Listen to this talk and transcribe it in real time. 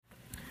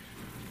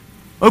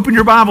Open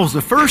your Bibles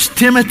to 1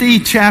 Timothy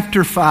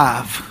chapter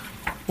 5.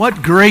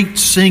 What great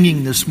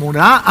singing this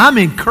morning. I'm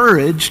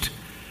encouraged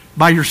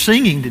by your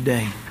singing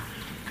today.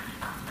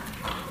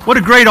 What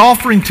a great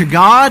offering to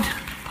God.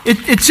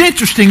 It's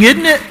interesting,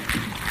 isn't it?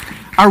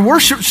 Our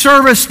worship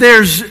service,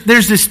 there's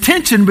this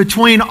tension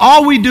between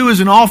all we do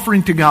is an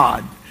offering to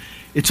God.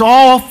 It's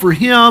all for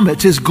Him.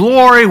 It's His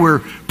glory. We're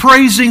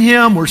praising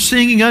Him. We're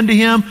singing unto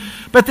Him.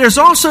 But there's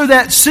also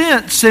that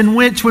sense in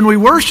which when we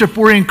worship,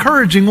 we're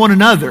encouraging one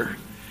another.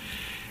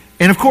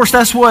 And of course,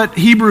 that's what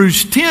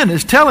Hebrews 10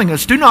 is telling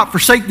us. Do not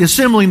forsake the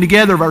assembling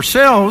together of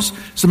ourselves,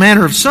 as the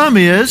manner of some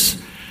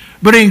is,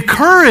 but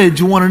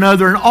encourage one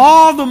another, and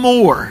all the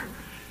more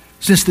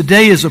since the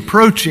day is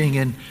approaching.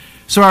 And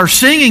so our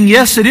singing,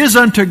 yes, it is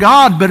unto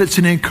God, but it's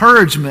an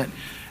encouragement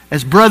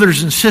as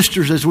brothers and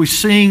sisters as we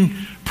sing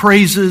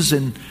praises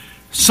and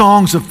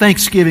songs of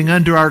thanksgiving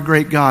unto our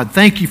great God.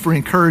 Thank you for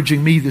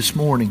encouraging me this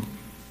morning.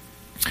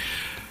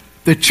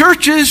 The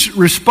church's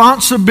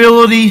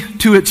responsibility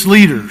to its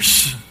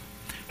leaders.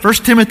 1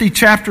 Timothy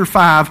chapter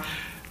 5.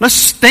 Let's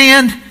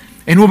stand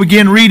and we'll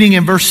begin reading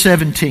in verse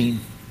 17.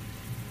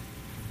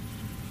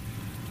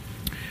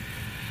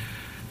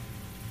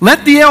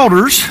 Let the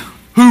elders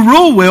who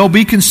rule well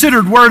be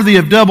considered worthy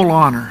of double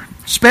honor,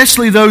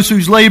 especially those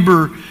whose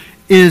labor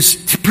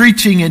is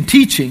preaching and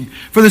teaching.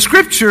 For the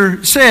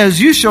Scripture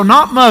says, you shall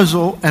not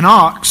muzzle an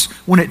ox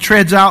when it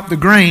treads out the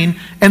grain,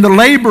 and the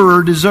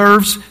laborer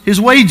deserves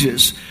his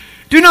wages.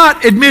 Do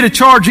not admit a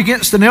charge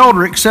against an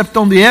elder except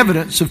on the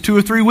evidence of 2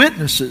 or 3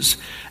 witnesses.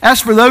 As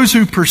for those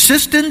who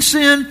persist in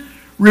sin,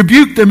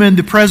 rebuke them in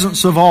the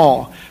presence of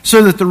all,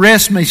 so that the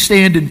rest may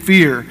stand in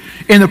fear.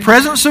 In the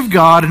presence of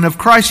God and of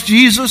Christ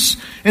Jesus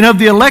and of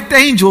the elect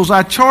angels,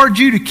 I charge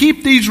you to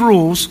keep these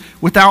rules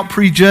without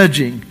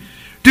prejudging.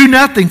 Do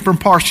nothing from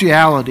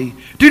partiality.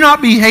 Do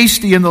not be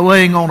hasty in the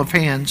laying on of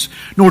hands,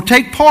 nor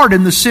take part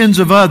in the sins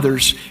of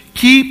others.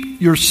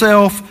 Keep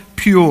yourself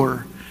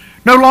pure.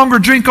 No longer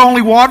drink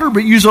only water,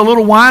 but use a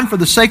little wine for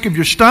the sake of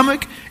your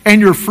stomach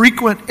and your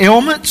frequent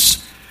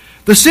ailments.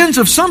 The sins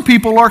of some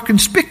people are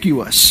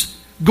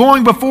conspicuous,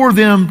 going before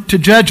them to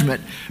judgment,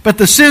 but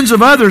the sins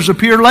of others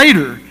appear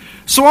later.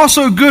 So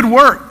also good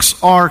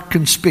works are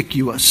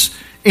conspicuous,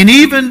 and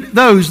even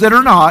those that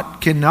are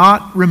not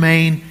cannot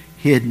remain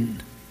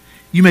hidden.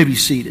 You may be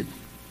seated.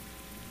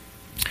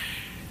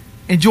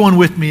 And join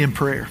with me in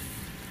prayer.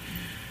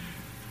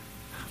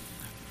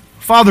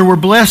 Father, we're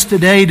blessed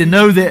today to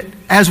know that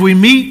as we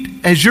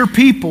meet as your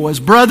people,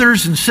 as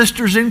brothers and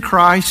sisters in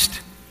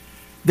Christ,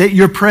 that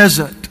you're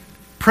present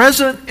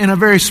in a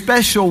very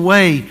special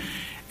way.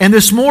 And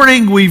this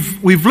morning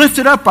we've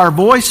lifted up our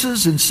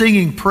voices in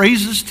singing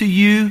praises to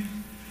you.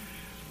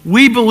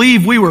 We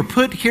believe we were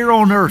put here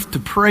on earth to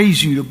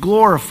praise you, to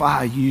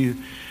glorify you.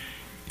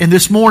 And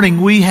this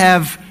morning we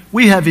have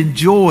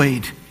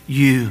enjoyed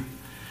you.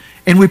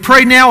 And we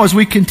pray now as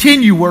we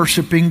continue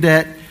worshiping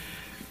that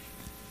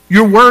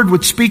your word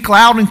would speak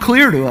loud and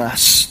clear to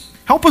us.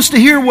 Help us to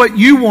hear what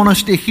you want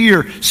us to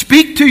hear.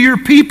 Speak to your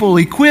people.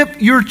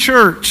 Equip your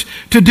church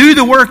to do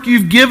the work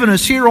you've given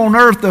us here on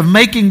earth of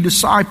making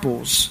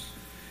disciples.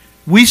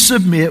 We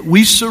submit.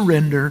 We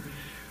surrender.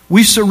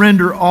 We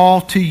surrender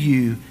all to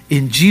you.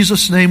 In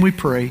Jesus' name we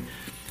pray.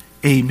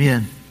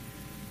 Amen.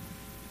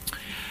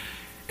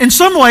 In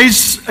some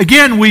ways,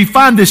 again, we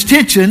find this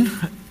tension.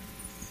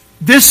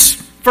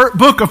 This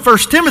book of 1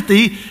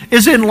 Timothy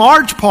is in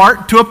large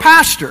part to a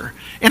pastor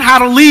and how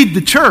to lead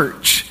the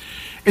church.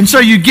 And so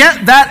you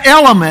get that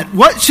element.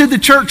 What should the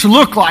church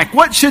look like?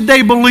 What should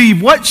they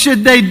believe? What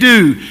should they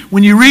do?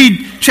 When you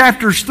read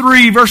chapters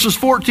 3, verses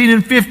 14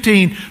 and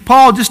 15,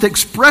 Paul just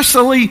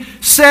expressly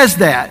says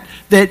that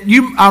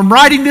I'm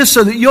writing this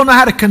so that you'll know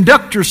how to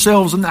conduct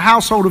yourselves in the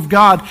household of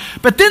God.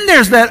 But then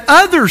there's that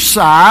other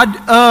side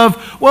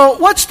of, well,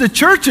 what's the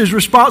church's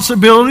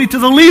responsibility to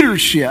the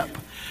leadership?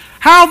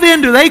 How then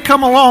do they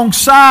come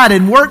alongside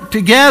and work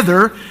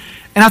together?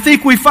 And I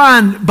think we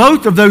find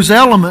both of those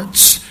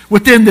elements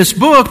within this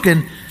book,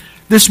 and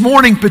this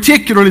morning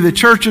particularly the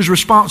church's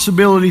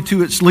responsibility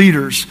to its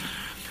leaders.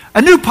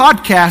 A new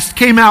podcast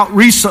came out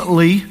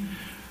recently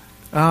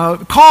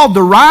called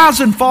The Rise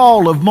and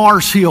Fall of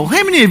Mars Hill.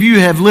 How many of you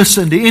have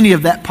listened to any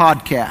of that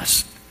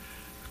podcast?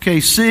 Okay,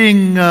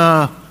 seeing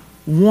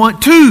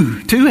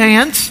two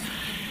hands.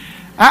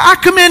 I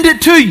commend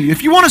it to you.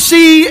 If you want to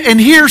see and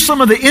hear some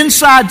of the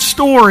inside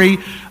story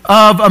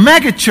of a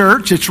mega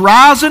church, it's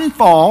Rise and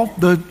Fall,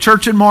 the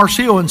church in Mars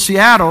Hill in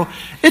Seattle.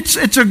 It's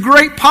a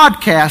great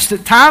podcast.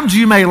 At times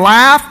you may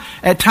laugh,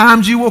 at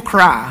times you will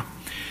cry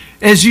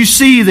as you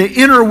see the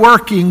inner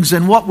workings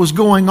and what was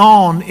going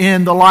on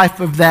in the life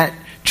of that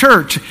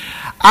church.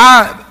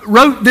 I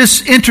wrote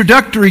this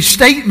introductory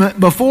statement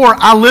before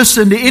I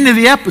listened to any of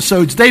the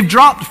episodes. They've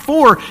dropped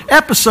 4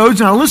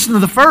 episodes, and I listened to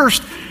the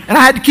first, and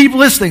I had to keep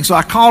listening. So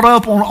I caught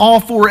up on all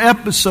 4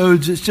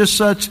 episodes. It's just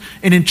such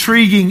an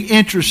intriguing,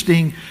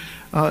 interesting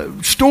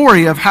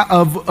story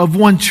of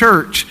one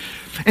church.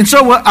 And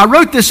so I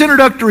wrote this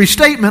introductory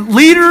statement: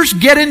 leaders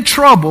get in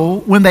trouble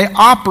when they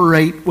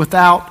operate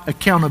without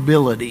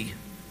accountability.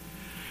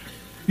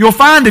 You'll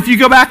find if you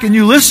go back and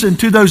you listen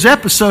to those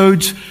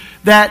episodes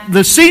that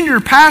the senior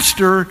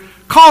pastor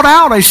called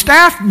out a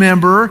staff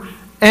member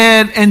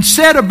and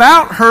said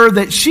about her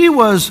that she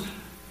was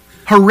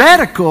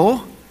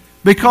heretical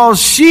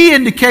because she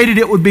indicated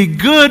it would be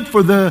good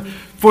for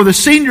the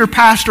senior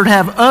pastor to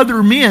have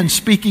other men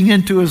speaking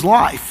into his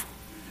life.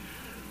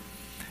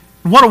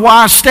 What a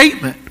wise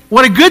statement.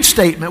 What a good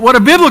statement. What a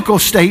biblical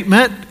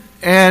statement.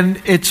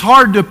 And it's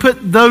hard to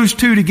put those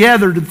two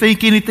together to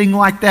think anything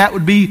like that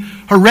would be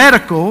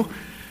heretical.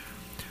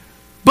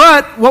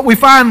 But what we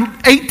find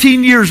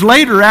 18 years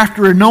later,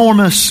 after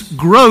enormous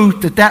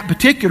growth at that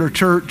particular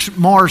church,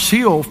 Mars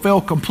Hill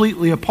fell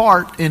completely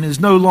apart and is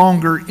no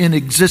longer in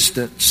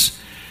existence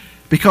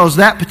because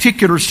that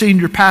particular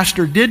senior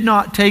pastor did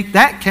not take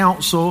that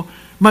counsel,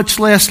 much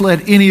less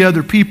let any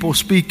other people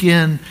speak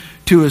in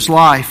to his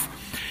life.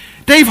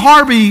 Dave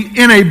Harvey,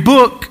 in a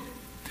book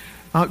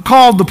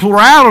called The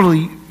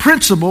Plurality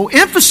Principle,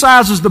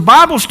 emphasizes the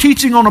Bible's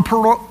teaching on a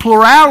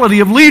plurality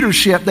of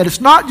leadership, that it's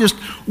not just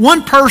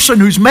one person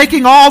who's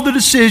making all the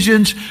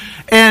decisions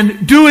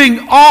and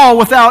doing all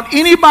without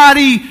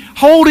anybody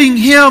holding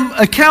him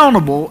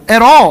accountable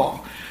at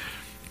all.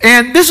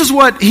 And this is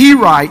what he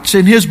writes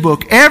in his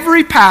book.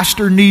 Every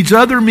pastor needs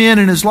other men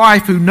in his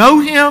life who know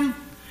him,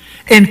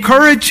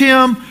 encourage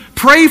him,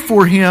 pray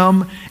for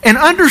him, and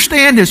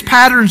understand his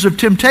patterns of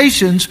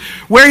temptations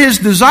where his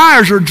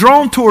desires are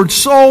drawn towards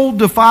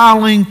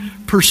soul-defiling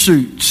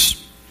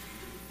pursuits.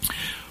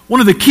 One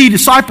of the key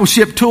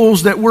discipleship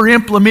tools that we're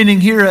implementing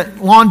here at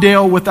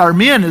Lawndale with our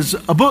men is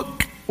a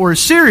book or a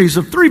series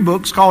of 3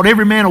 books called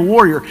Every Man a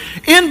Warrior.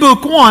 In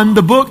book 1,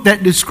 the book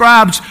that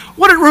describes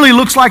what it really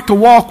looks like to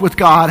walk with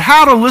God,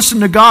 how to listen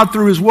to God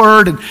through His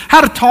Word, and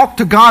how to talk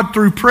to God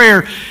through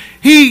prayer,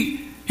 he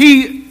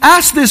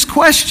asked this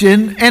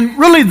question, and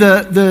really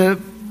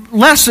the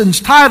lesson's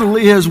title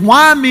is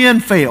Why Men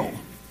Fail.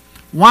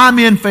 Why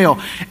Men Fail.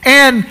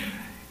 And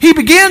he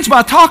begins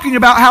by talking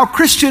about how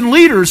Christian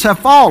leaders have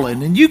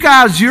fallen. And you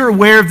guys, you're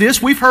aware of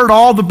this. We've heard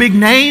all the big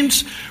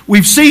names.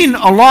 We've seen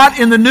a lot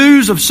in the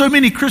news of so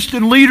many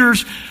Christian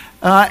leaders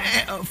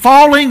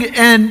falling.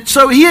 And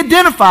so he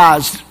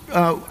identifies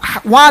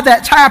why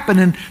that's happened.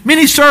 And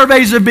many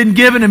surveys have been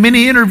given and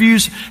many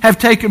interviews have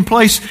taken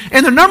place.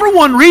 And the number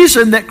one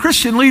reason that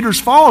Christian leaders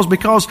fall is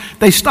because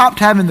they stopped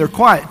having their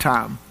quiet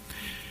time.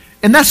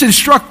 And that's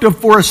instructive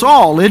for us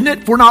all, isn't it?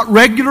 If we're not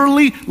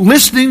regularly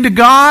listening to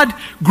God,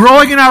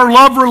 growing in our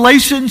love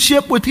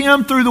relationship with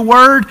Him through the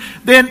Word,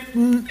 then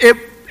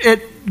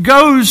it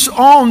goes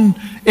on,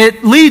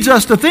 it leads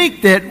us to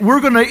think that we're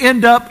going to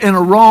end up in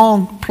a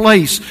wrong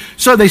place.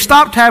 So they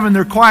stopped having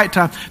their quiet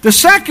time. The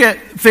second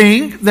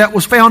thing that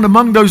was found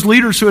among those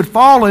leaders who had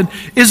fallen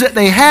is that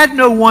they had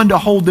no one to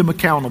hold them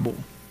accountable.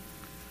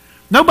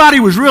 Nobody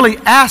was really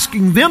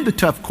asking them the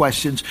tough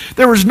questions.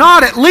 There was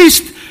not at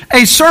least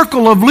a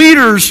circle of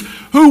leaders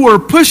who were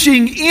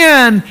pushing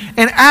in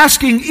and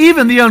asking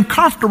even the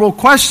uncomfortable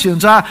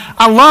questions.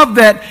 I love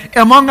that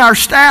among our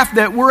staff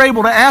that we're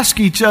able to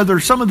ask each other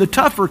some of the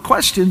tougher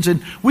questions,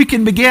 and we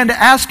can begin to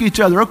ask each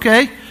other,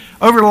 okay,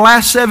 over the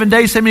last 7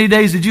 days, how many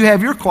days did you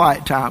have your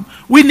quiet time?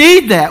 We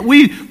need that.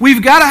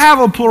 We've got to have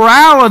a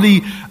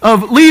plurality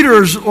of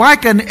leaders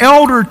like an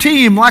elder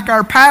team, like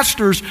our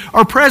pastors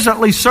are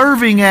presently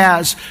serving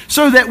as,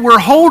 so that we're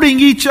holding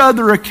each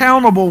other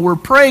accountable, we're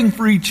praying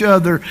for each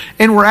other,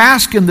 and we're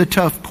asking the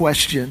tough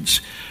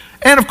questions.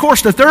 And of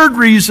course, the third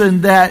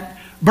reason that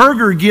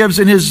Berger gives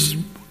in his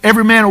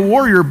Every Man a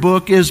Warrior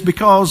book is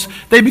because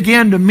they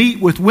began to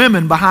meet with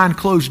women behind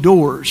closed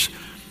doors.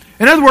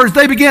 In other words,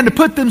 they began to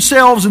put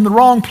themselves in the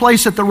wrong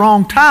place at the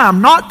wrong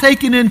time, not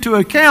taking into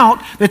account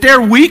that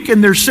they're weak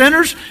and they're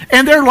sinners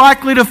and they're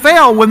likely to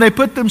fail when they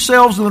put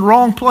themselves in the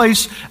wrong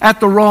place at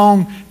the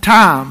wrong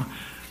time.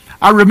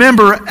 I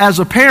remember as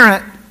a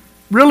parent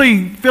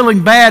really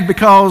feeling bad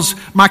because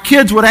my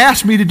kids would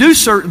ask me to do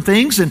certain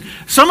things, and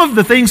some of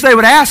the things they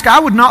would ask I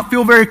would not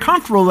feel very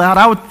comfortable about.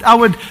 I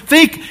would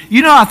think,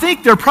 I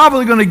think they're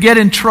probably going to get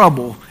in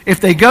trouble if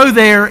they go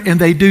there and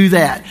they do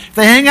that. If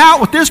they hang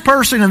out with this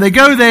person and they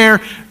go there,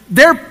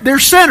 they're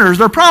sinners.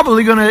 They're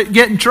probably going to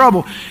get in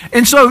trouble.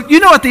 And so, you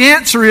know what the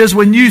answer is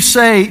when you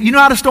say,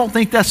 I just don't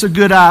think that's a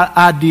good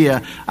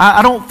idea.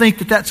 I don't think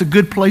that that's a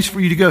good place for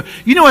you to go.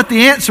 You know what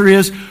the answer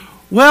is?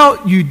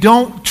 Well, you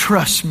don't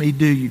trust me,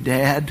 do you,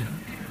 Dad?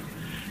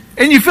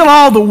 And you feel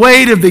all the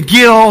weight of the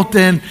guilt.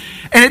 And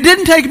it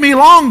didn't take me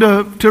long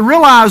to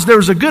realize there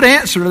was a good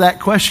answer to that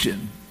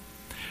question.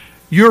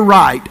 You're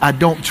right, I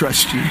don't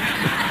trust you.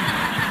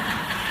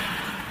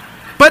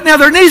 But now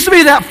there needs to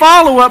be that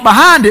follow-up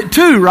behind it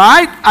too,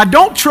 right? I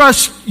don't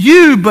trust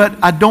you,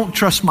 but I don't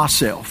trust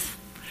myself.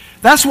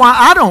 That's why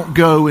I don't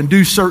go and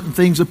do certain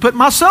things and put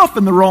myself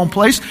in the wrong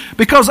place,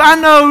 because I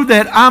know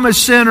that I'm a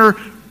sinner,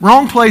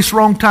 wrong place,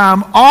 wrong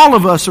time. All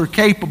of us are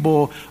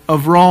capable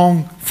of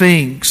wrong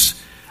things.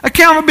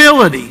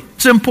 Accountability,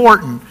 it's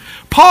important.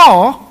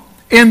 Paul,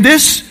 in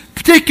this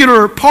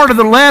particular part of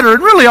the letter,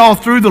 and really all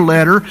through the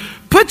letter,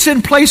 puts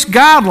in place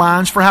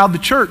guidelines for how the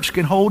church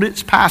can hold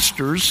its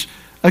pastors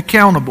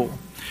accountable.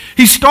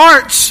 He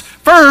starts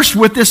first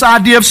with this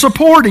idea of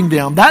supporting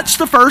them. That's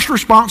the first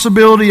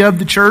responsibility of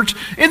the church,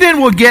 and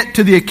then we'll get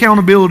to the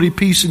accountability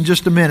piece in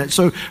just a minute.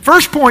 So,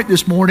 first point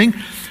this morning,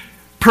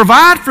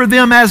 provide for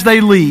them as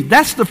they lead.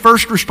 That's the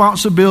first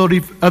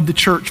responsibility of the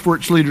church for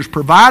its leaders.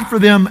 Provide for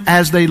them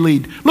as they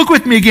lead. Look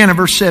with me again at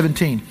verse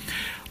 17.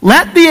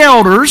 Let the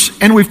elders,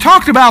 and we've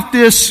talked about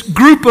this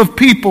group of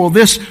people,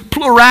 this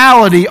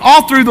plurality,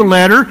 all through the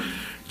letter.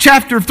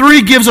 Chapter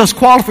 3 gives us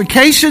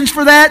qualifications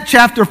for that.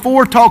 Chapter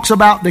 4 talks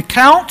about the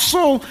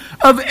council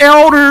of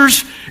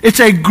elders.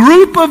 It's a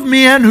group of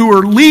men who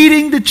are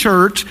leading the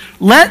church.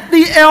 Let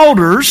the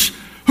elders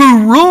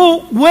who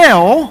rule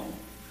well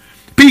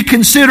be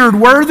considered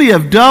worthy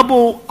of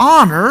double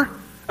honor,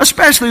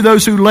 especially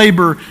those who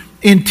labor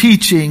in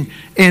teaching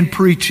and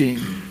preaching.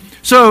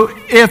 So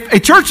if a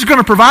church is going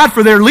to provide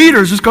for their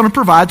leaders, it's going to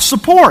provide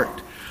support.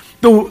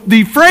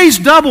 The phrase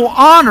double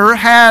honor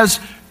has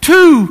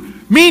two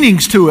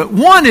meanings to it.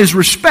 One is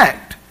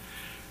respect.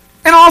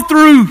 And all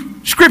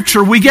through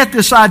Scripture, we get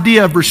this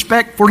idea of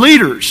respect for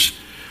leaders.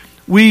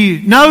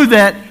 We know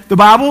that the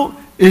Bible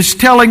is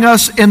telling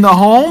us in the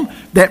home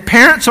that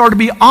parents are to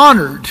be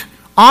honored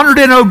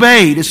and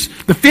obeyed. It's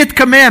the fifth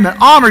commandment,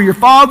 honor your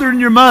father and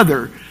your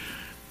mother.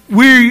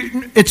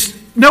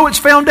 It's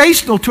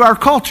foundational to our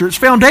culture. It's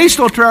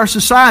foundational to our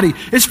society.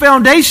 It's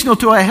foundational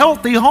to a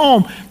healthy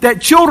home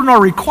that children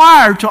are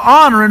required to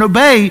honor and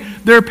obey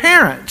their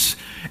parents.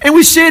 And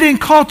we see it in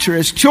culture.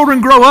 As children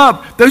grow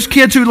up, those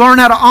kids who learn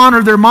how to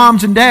honor their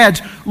moms and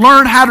dads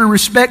learn how to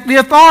respect the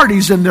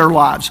authorities in their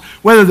lives.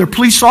 Whether they're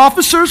police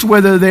officers,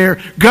 whether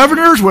they're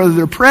governors, whether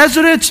they're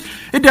presidents,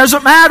 it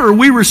doesn't matter.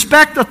 We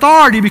respect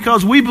authority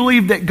because we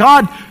believe that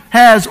God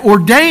has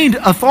ordained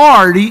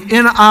authority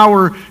in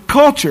our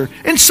culture.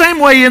 And same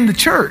way in the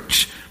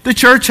church. The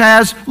church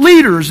has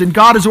leaders, and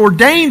God has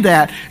ordained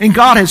that. And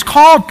God has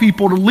called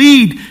people to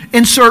lead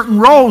in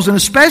certain roles, and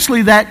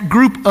especially that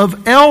group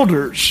of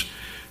elders.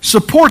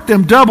 Support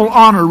them, double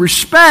honor,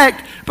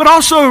 respect, but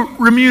also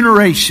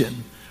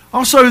remuneration.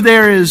 Also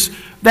there is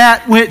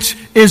that which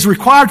is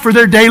required for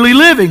their daily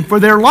living,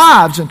 for their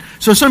lives. And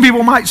so some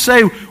people might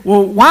say,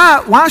 well,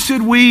 why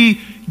should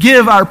we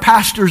give our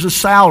pastors a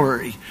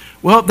salary?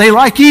 Well, they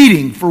like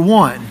eating, for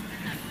one.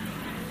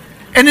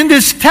 And in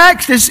this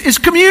text, is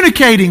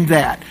communicating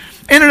that.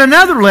 And in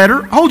another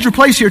letter, hold your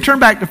place here, turn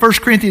back to 1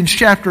 Corinthians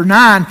chapter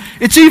 9.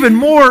 It's even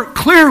more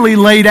clearly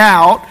laid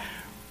out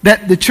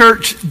that the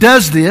church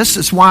does this.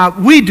 It's why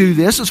we do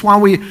this. It's why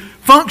we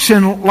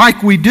function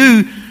like we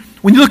do.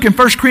 When you look in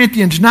 1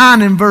 Corinthians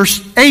 9 and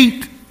verse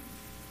 8,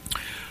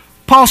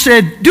 Paul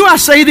said, "Do I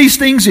say these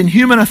things in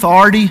human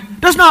authority?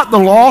 Does not the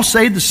law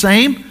say the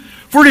same?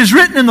 For it is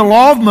written in the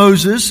law of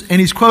Moses,"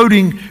 and he's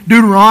quoting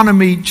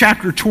Deuteronomy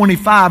chapter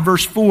 25,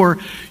 verse 4,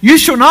 "You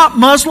shall not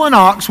muzzle an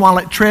ox while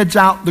it treads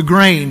out the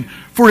grain.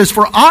 For is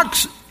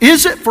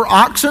it for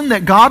oxen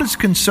that God is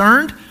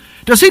concerned?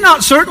 Does he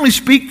not certainly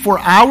speak for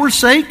our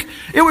sake?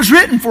 It was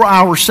written for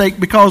our sake,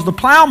 because the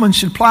plowman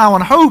should plow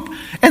in hope,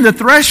 and the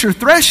thresher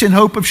thresh in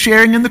hope of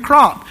sharing in the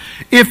crop.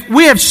 If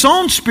we have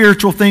sown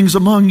spiritual things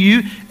among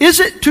you, is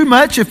it too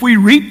much if we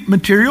reap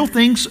material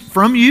things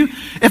from you?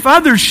 If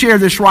others share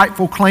this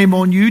rightful claim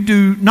on you,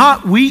 do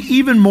not we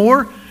even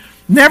more?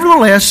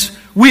 Nevertheless,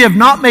 we have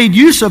not made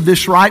use of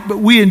this right, but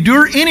we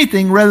endure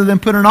anything rather than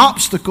put an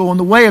obstacle in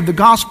the way of the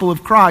gospel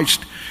of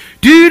Christ.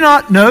 Do you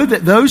not know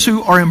that those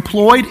who are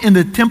employed in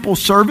the temple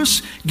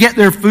service get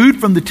their food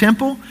from the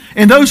temple?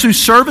 And those who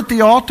serve at the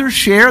altar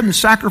share in the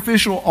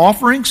sacrificial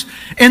offerings?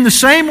 In the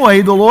same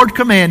way, the Lord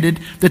commanded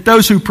that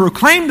those who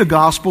proclaim the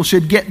gospel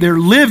should get their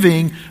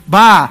living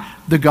by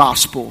the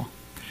gospel."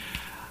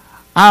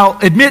 I'll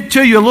admit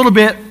to you a little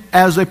bit,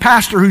 as a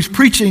pastor who's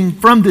preaching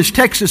from this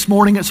text this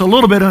morning, it's a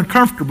little bit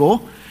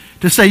uncomfortable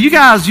to say, you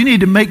guys, you need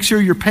to make sure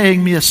you're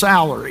paying me a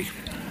salary.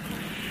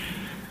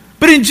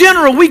 But in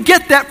general, we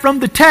get that from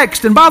the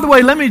text. And by the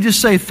way, let me just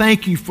say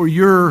thank you for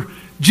your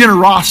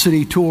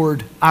generosity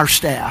toward our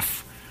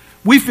staff.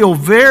 We feel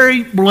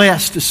very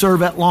blessed to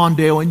serve at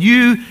Lawndale, and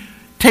you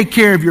take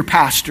care of your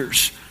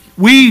pastors.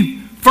 We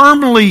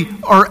firmly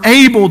are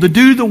able to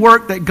do the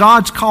work that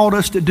God's called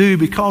us to do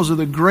because of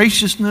the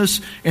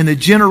graciousness and the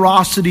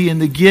generosity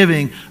and the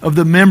giving of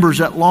the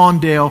members at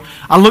Lawndale.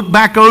 I look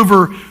back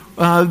over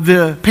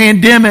the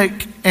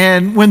pandemic,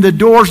 and when the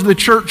doors of the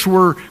church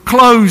were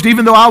closed,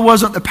 even though I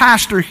wasn't the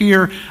pastor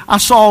here, I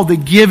saw the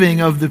giving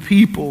of the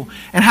people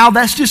and how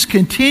that's just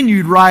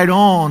continued right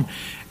on.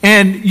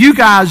 And you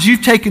guys,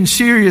 you've taken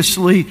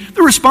seriously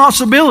the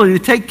responsibility to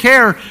take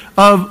care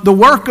of the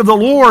work of the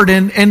Lord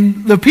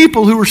and the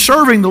people who are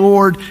serving the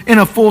Lord in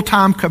a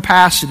full-time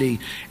capacity.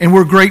 And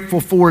we're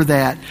grateful for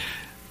that.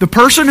 The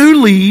person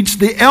who leads,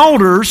 the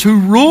elders who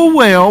rule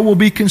well, will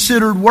be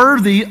considered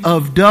worthy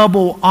of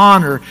double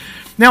honor.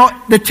 Now,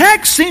 the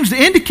text seems to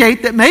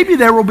indicate that maybe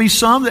there will be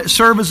some that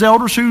serve as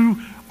elders who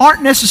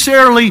aren't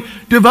necessarily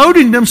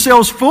devoting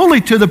themselves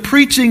fully to the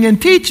preaching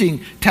and teaching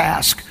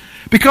task.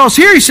 Because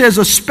here he says,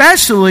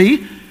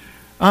 especially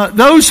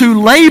those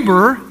who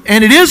labor,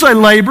 and it is a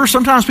labor.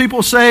 Sometimes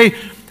people say,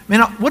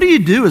 Man, what do you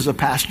do as a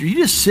pastor? You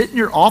just sit in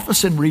your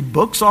office and read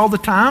books all the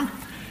time?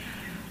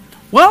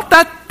 Well,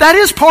 that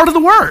is part of the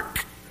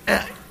work.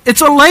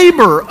 It's a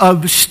labor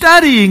of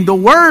studying the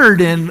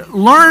Word and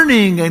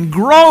learning and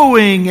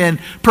growing and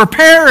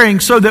preparing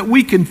so that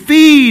we can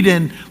feed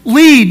and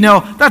lead.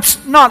 Now,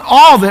 that's not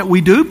all that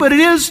we do, but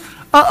it is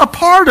a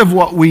part of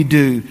what we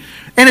do.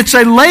 And it's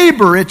a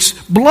labor. It's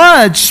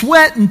blood,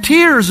 sweat, and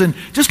tears. And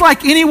just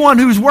like anyone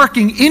who's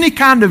working any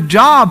kind of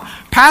job,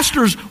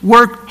 pastors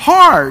work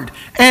hard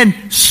and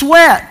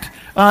sweat.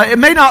 It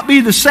may not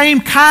be the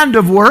same kind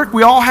of work.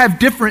 We all have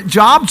different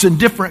jobs and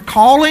different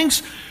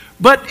callings.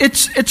 But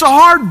it's a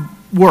hard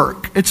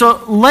work. It's a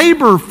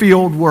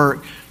labor-filled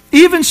work.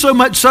 Even so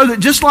much so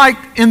that just like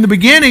in the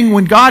beginning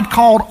when God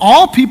called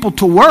all people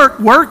to work,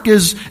 work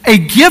is a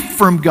gift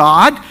from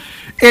God.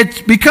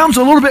 It becomes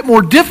a little bit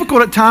more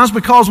difficult at times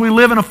because we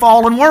live in a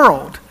fallen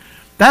world.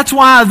 That's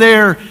why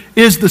there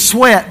is the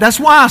sweat. That's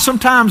why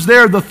sometimes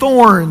there are the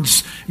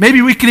thorns.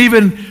 Maybe we could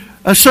even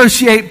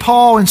associate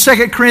Paul in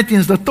 2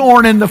 Corinthians, the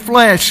thorn in the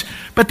flesh.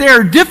 But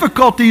there are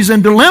difficulties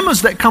and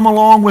dilemmas that come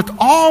along with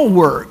all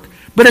work.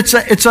 But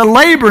it's a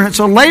labor, and it's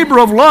a labor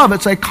of love.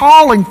 It's a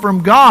calling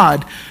from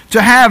God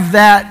to have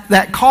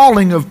that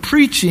calling of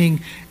preaching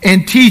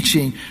and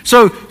teaching.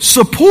 So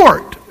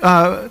support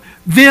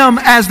them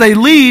as they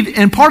lead,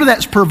 and part of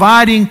that's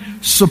providing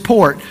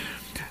support.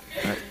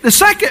 The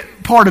second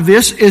part of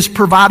this is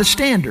provide a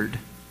standard.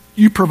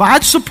 You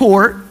provide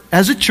support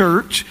as a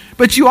church,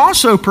 but you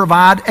also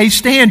provide a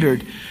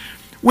standard.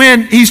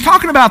 When he's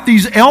talking about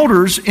these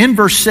elders in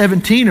verse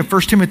 17 of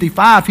 1 Timothy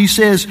 5, he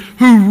says,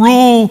 who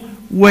rule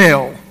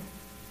well.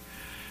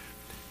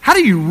 How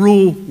do you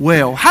rule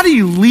well? How do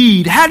you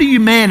lead? How do you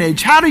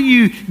manage? How do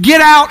you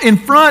get out in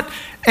front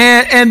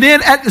and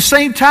then at the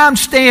same time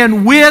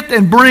stand with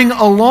and bring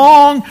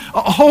along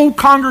a whole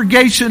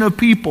congregation of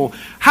people?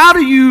 How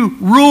do you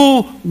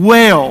rule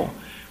well?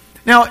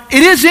 Now,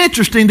 it is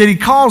interesting that he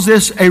calls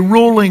this a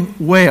ruling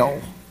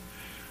well.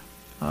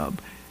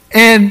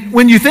 And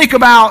when you think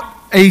about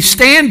a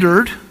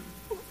standard,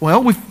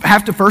 well, we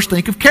have to first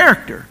think of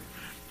character.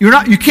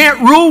 You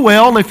can't rule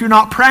well if you're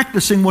not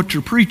practicing what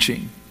you're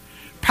preaching.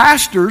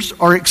 Pastors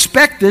are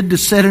expected to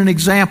set an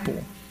example.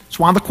 That's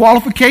why the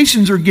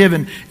qualifications are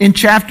given in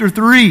chapter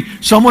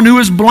 3. Someone who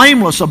is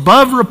blameless,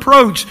 above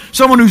reproach.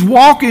 Someone who's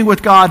walking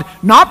with God.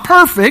 Not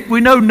perfect.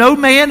 We know no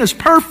man is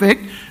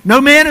perfect.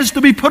 No man is to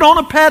be put on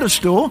a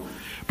pedestal.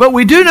 But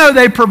we do know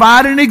they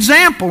provide an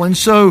example. And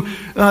so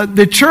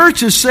the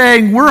church is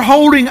saying we're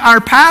holding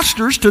our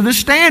pastors to this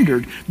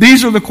standard.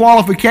 These are the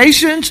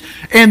qualifications,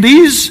 and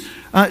these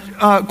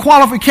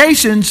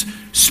qualifications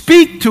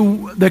speak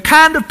to the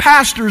kind of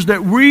pastors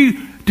that we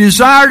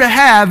desire to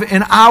have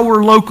in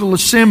our local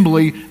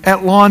assembly at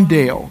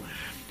Lawndale.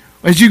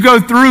 As you go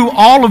through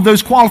all of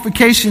those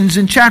qualifications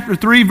in chapter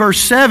 3, verse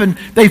 7,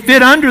 they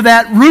fit under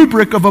that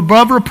rubric of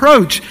above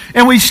reproach.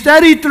 And we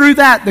studied through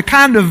that, the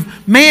kind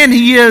of man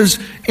he is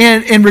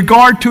in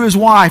regard to his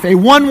wife. A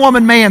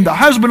one-woman man, the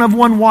husband of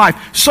one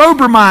wife,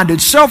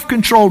 sober-minded,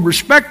 self-controlled,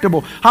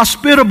 respectable,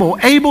 hospitable,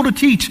 able to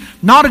teach,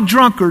 not a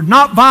drunkard,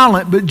 not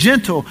violent, but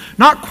gentle,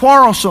 not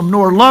quarrelsome,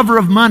 nor lover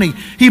of money.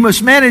 He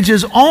must manage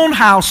his own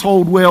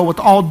household well with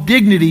all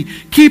dignity,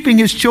 keeping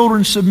his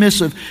children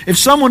submissive. If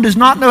someone does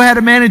not know how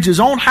to manage his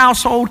own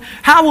household,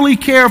 how will he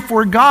care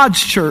for God's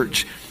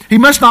church? He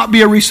must not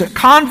be a recent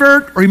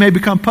convert, or he may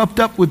become puffed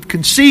up with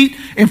conceit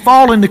and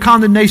fall into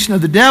condemnation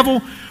of the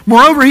devil.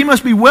 Moreover, he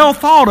must be well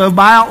thought of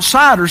by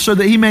outsiders so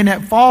that he may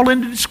not fall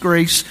into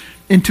disgrace,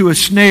 into a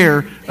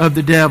snare of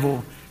the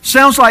devil.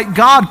 Sounds like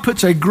God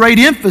puts a great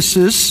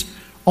emphasis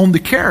on the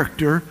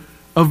character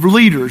of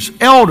leaders,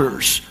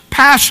 elders,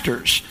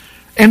 pastors.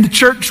 And the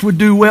church would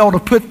do well to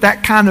put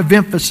that kind of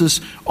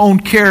emphasis on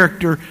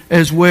character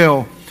as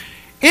well.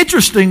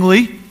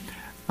 Interestingly,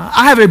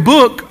 I have a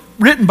book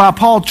written by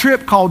Paul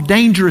Tripp called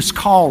Dangerous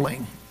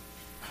Calling.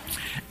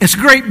 It's a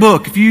great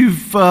book. If you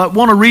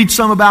want to read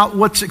some about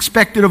what's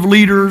expected of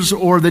leaders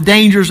or the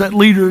dangers that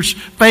leaders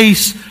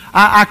face,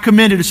 I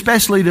commend it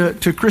especially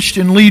to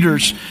Christian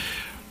leaders.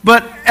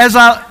 But as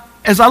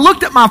I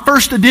looked at my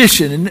first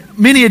edition, and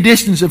many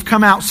editions have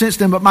come out since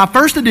then, but my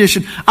first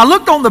edition, I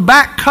looked on the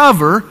back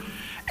cover,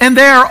 and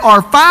there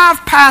are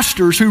 5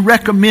 pastors who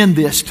recommend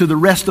this to the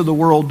rest of the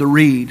world to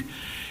read.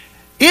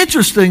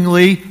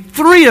 Interestingly,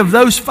 3 of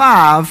those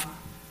 5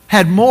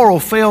 had moral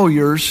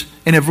failures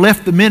and have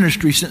left the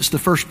ministry since the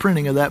first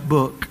printing of that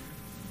book.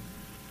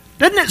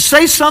 Doesn't it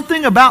say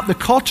something about the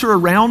culture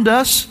around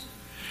us?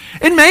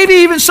 And maybe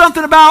even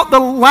something about the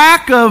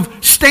lack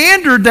of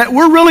standard that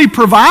we're really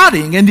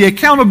providing and the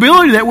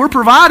accountability that we're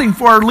providing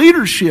for our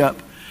leadership.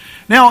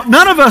 Now,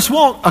 none of us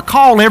want a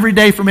call every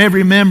day from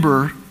every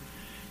member.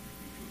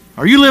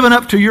 Are you living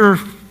up to your...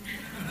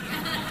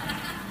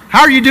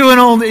 How are you doing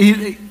on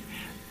the...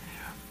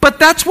 But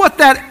that's what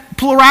that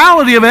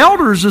plurality of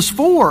elders is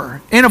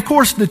for. And of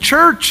course, the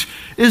church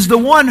is the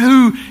one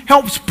who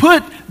helps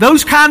put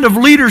those kind of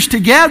leaders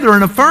together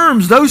and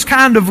affirms those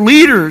kind of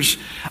leaders.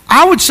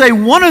 I would say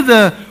one of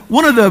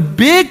the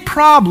big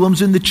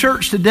problems in the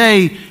church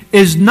today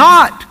is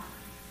not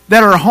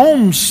that our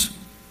homes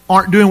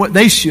aren't doing what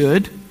they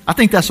should. I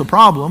think that's a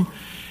problem.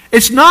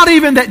 It's not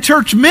even that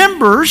church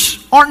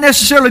members aren't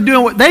necessarily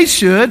doing what they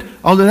should,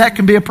 although that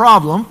can be a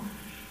problem.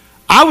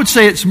 I would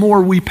say it's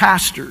more we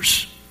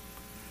pastors.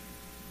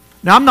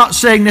 Now, I'm not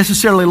saying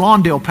necessarily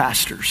Lawndale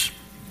pastors.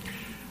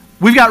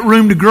 We've got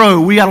room to grow.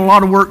 We got a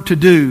lot of work to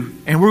do,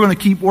 and we're going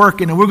to keep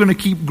working, and we're going to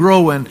keep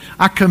growing.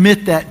 I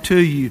commit that to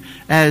you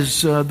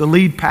as the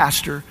lead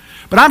pastor.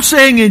 But I'm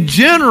saying in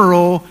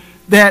general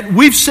that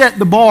we've set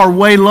the bar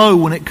way low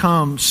when it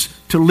comes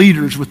to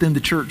leaders within the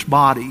church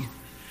body.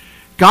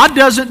 God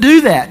doesn't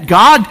do that.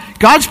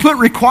 God's put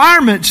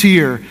requirements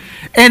here.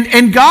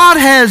 And God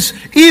has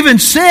even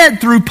said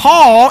through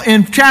Paul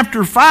in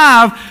chapter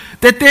 5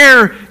 that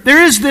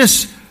there is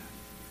this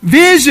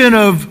vision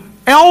of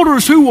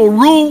elders who will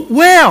rule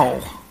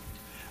well.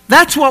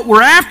 That's what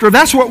we're after.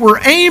 That's what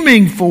we're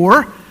aiming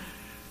for.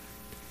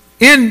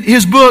 In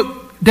his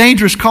book,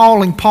 Dangerous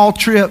Calling, Paul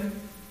Tripp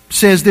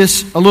says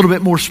this a little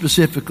bit more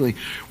specifically.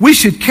 We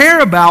should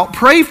care about,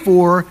 pray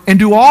for, and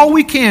do all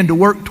we can to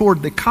work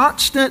toward the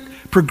constant,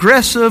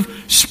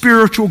 progressive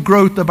spiritual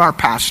growth of our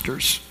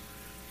pastors.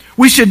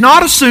 We should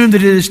not assume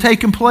that it has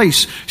taken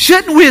place.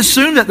 Shouldn't we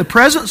assume that the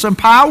presence and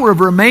power of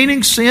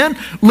remaining sin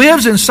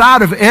lives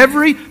inside of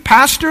every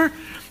pastor?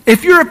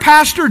 If you're a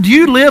pastor, do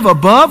you live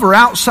above or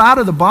outside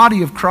of the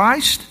body of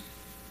Christ?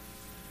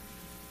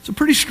 It's a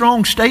pretty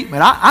strong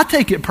statement. I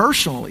take it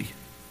personally.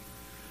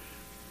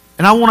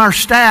 And I want our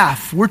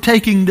staff, we're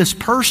taking this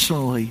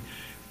personally.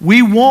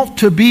 We want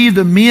to be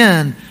the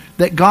men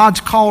that God's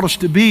called us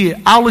to be.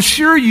 I'll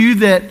assure you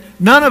that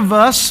none of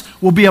us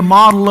will be a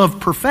model of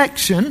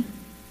perfection,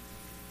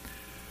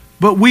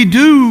 but we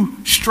do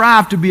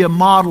strive to be a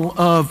model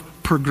of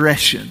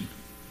progression,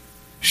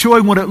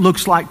 showing what it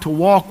looks like to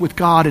walk with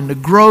God and to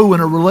grow in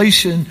a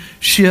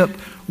relationship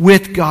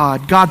with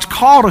God. God's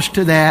called us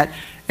to that,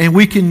 and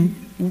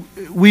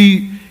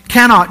we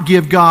cannot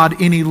give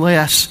God any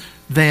less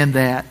than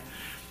that.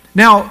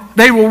 Now,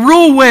 they will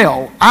rule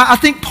well. I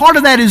think part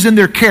of that is in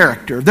their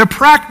character. They're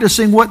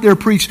practicing what they're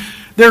preaching.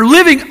 They're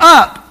living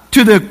up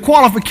to the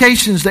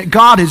qualifications that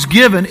God has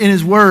given in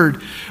His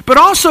Word, but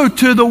also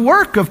to the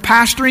work of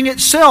pastoring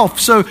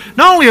itself. So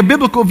not only a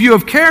biblical view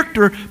of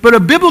character, but a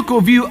biblical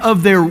view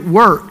of their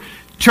work.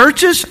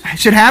 Churches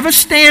should have a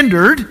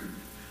standard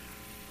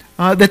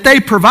that they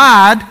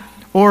provide,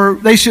 or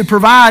they should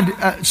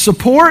provide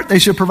support. They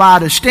should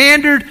provide a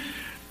standard.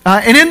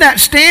 And in that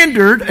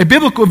standard, a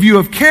biblical view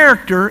of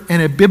character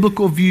and a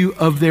biblical view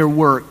of their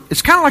work.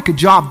 It's kind of like a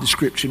job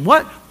description.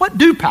 What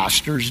do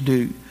pastors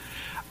do?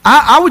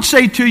 I would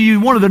say to you,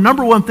 one of the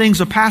number one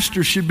things a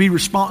pastor should be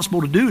responsible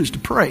to do is to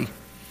pray.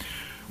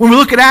 When we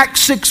look at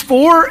Acts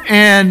 6:4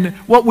 and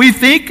what we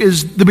think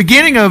is the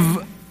beginning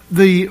of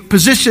the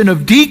position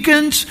of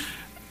deacons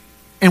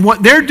and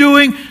what they're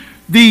doing,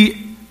 the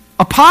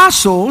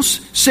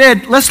apostles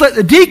said, let's let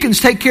the deacons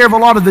take care of a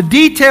lot of the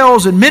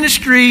details and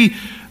ministry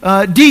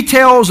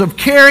details of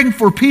caring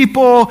for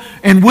people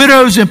and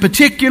widows in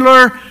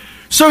particular,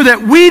 so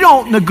that we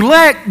don't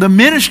neglect the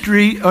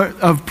ministry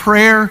of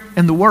prayer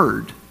and the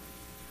Word.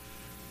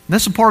 And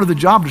that's a part of the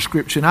job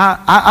description.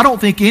 I don't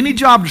think any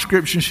job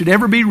description should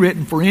ever be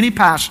written for any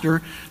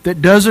pastor that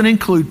doesn't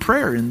include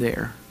prayer in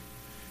there.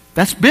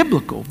 That's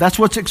biblical. That's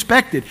what's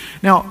expected.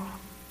 Now,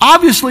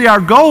 obviously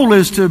our goal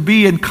is to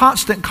be in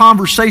constant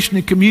conversation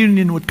and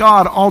communion with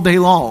God all day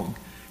long,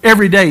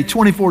 every day,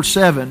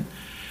 24/7.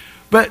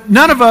 But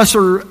none of us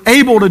are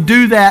able to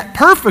do that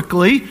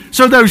perfectly.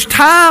 So those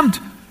timed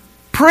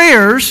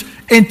prayers,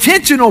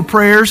 intentional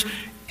prayers,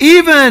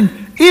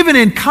 even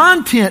in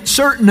content,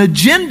 certain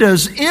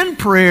agendas in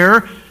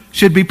prayer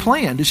should be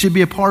planned. It should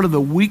be a part of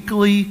the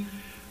weekly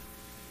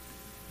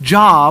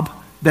job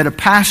that a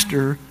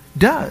pastor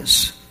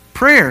does.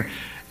 Prayer.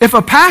 If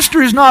a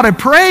pastor is not a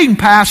praying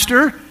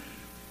pastor,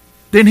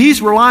 then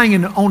he's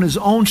relying on his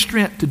own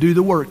strength to do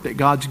the work that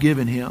God's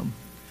given him.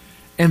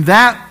 And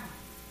that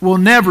will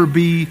never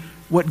be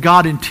what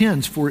God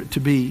intends for it to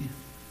be.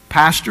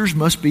 Pastors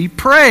must be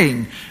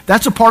praying.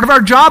 That's a part of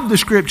our job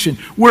description.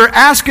 We're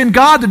asking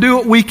God to do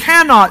what we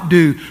cannot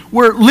do.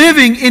 We're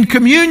living in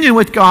communion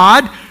with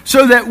God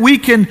so that we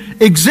can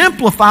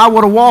exemplify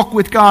what a walk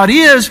with God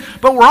is,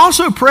 but we're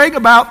also praying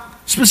about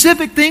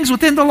specific things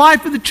within the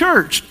life of the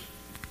church.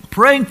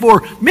 Praying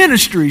for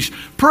ministries,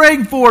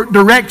 praying for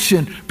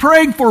direction,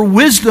 praying for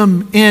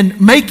wisdom in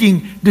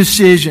making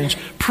decisions.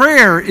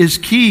 Prayer is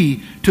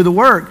key to the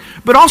work,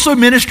 but also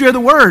ministry of the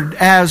Word,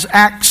 as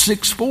Acts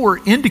 6:4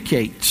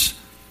 indicates.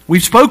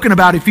 We've spoken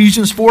about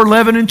Ephesians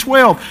 4:11 and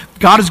 12.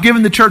 God has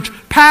given the church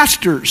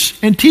pastors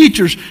and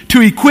teachers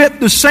to equip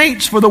the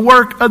saints for the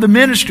work of the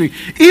ministry.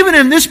 Even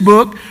in this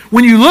book,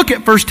 when you look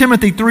at 1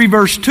 Timothy 3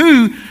 verse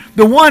 2,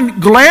 the one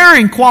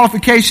glaring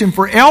qualification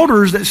for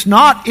elders that's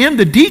not in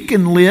the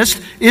deacon list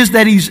is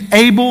that he's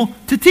able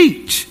to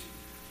teach.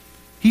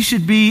 He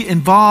should be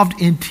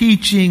involved in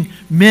teaching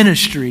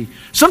ministry.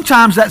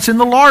 Sometimes that's in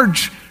the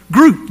large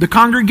group, the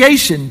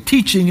congregation,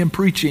 teaching and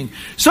preaching.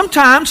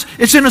 Sometimes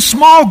it's in a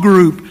small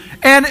group.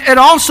 And it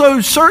also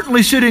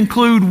certainly should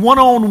include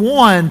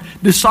one-on-one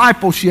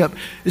discipleship.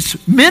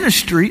 It's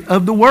ministry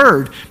of the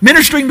Word.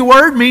 Ministering the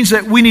Word means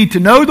that we need to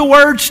know the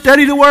Word,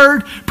 study the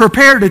Word,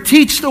 prepare to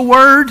teach the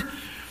Word,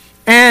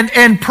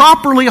 and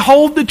properly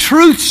hold the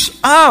truths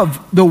of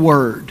the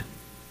Word.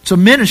 It's a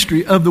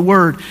ministry of the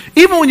Word.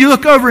 Even when you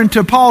look over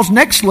into Paul's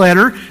next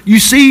letter, you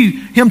see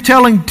him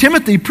telling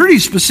Timothy pretty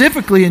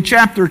specifically in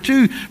chapter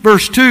 2,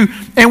 verse 2,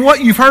 "And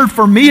what you've heard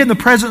from me in the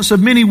presence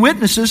of many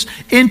witnesses,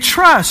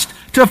 entrust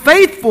to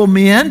faithful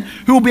men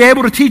who will be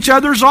able to teach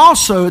others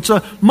also." It's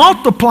a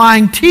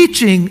multiplying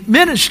teaching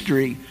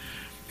ministry.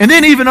 And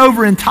then even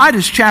over in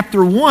Titus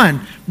chapter 1,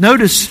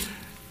 notice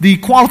the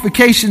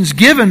qualifications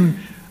given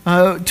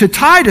to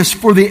Titus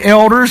for the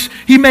elders.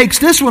 He makes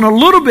this one a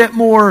little bit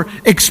more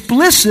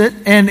explicit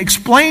and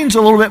explains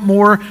a little bit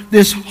more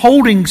this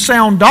holding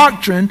sound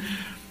doctrine.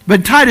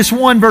 But Titus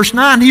 1 verse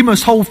 9, he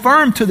must hold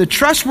firm to the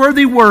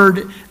trustworthy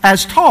word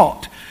as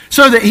taught,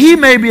 so that he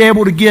may be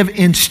able to give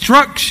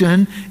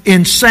instruction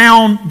in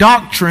sound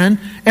doctrine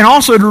and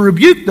also to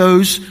rebuke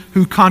those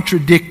who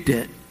contradict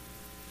it.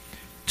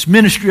 It's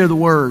ministry of the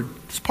Word.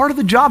 It's part of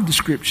the job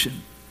description.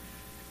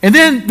 And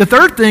then the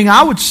third thing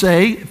I would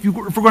say, if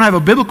we're going to have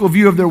a biblical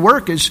view of their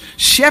work, is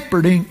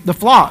shepherding the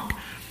flock.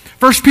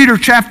 1 Peter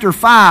chapter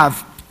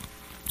 5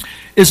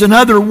 is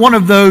another one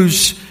of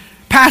those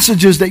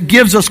passages that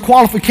gives us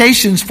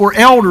qualifications for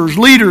elders,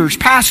 leaders,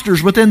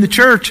 pastors within the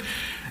church.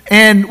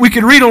 And we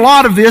could read a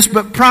lot of this,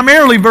 but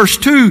primarily verse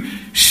 2,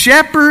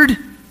 shepherd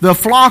the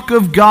flock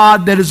of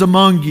God that is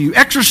among you,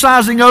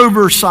 exercising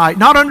oversight,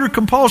 not under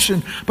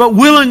compulsion, but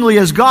willingly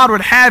as God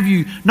would have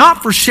you,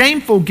 not for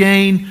shameful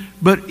gain,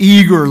 but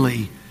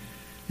eagerly.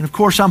 And of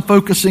course, I'm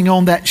focusing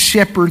on that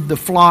shepherd the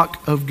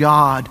flock of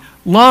God.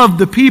 Love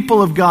the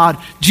people of God.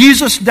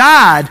 Jesus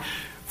died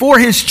for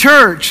His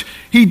church.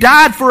 He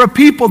died for a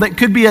people that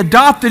could be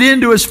adopted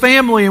into His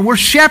family, and we're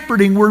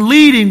shepherding, we're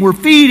leading, we're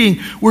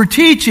feeding, we're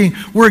teaching,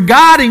 we're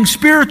guiding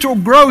spiritual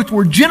growth,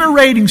 we're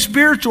generating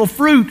spiritual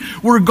fruit,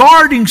 we're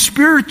guarding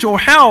spiritual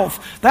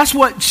health. That's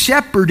what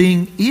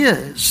shepherding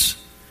is.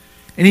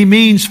 And He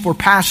means for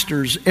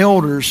pastors,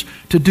 elders,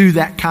 to do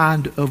that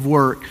kind of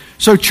work.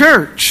 So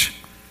church,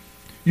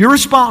 you're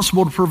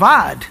responsible to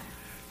provide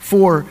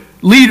for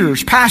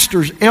leaders,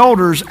 pastors,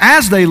 elders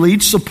as they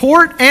lead,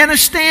 support and a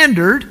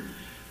standard.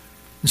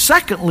 And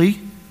secondly,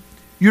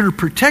 you're to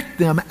protect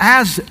them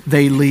as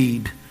they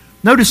lead.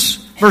 Notice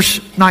verse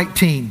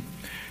 19.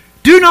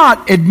 Do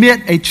not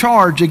admit a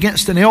charge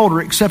against an elder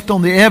except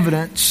on the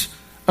evidence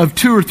of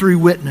 2 or 3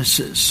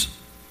 witnesses.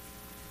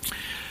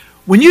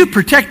 When you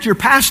protect your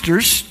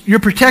pastors, you're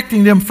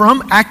protecting them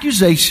from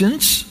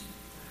accusations.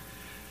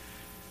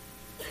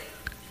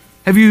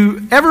 Have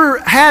you ever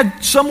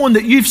had someone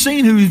that you've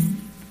seen who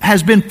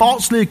has been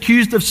falsely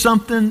accused of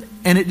something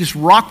and it just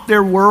rocked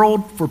their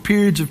world for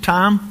periods of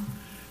time?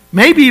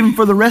 Maybe even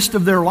for the rest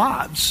of their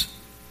lives.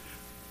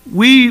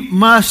 We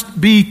must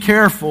be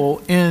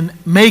careful in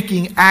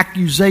making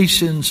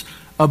accusations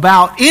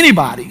about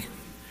anybody,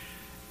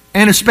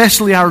 and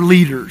especially our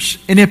leaders.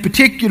 And in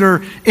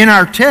particular, in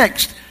our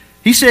text,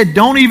 he said,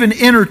 don't even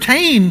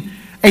entertain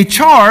a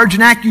charge,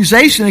 an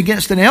accusation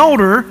against an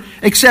elder,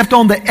 except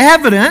on the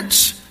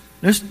evidence.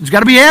 There's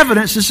got to be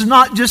evidence. This is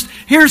not just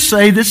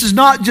hearsay. This is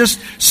not just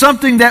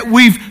something that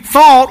we've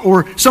thought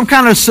or some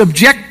kind of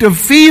subjective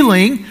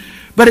feeling,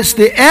 but it's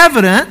the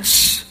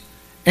evidence,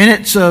 and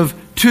it's of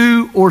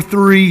 2 or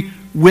 3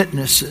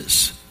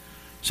 witnesses.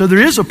 So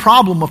there is a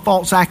problem of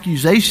false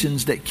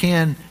accusations that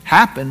can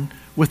happen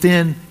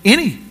within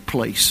any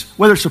place,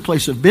 whether it's a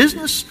place of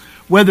business,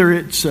 whether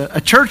it's a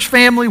church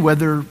family,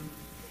 whether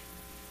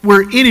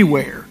we're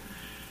anywhere.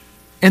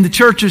 And the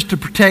church is to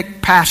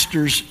protect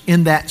pastors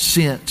in that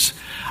sense.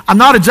 I'm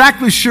not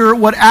exactly sure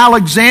what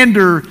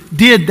Alexander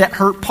did that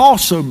hurt Paul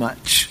so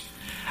much.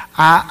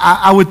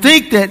 I would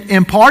think that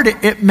in part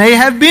it may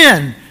have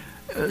been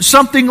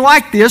something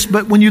like this,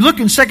 but when you look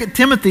in 2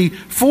 Timothy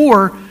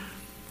 4,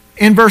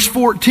 in verse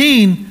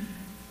 14,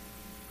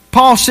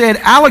 Paul said,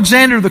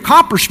 Alexander the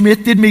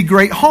coppersmith did me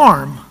great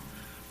harm.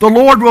 The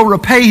Lord will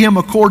repay him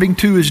according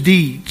to his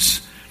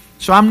deeds.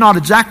 So I'm not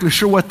exactly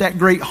sure what that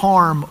great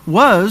harm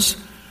was,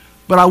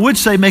 but I would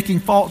say making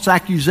false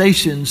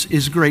accusations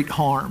is great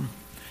harm.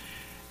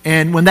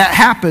 And when that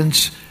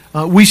happens,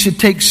 we should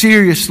take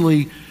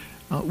seriously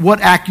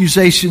what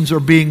accusations are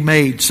being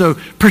made. So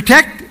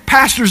protect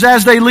pastors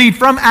as they lead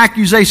from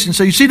accusations.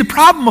 So you see the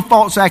problem of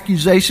false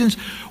accusations.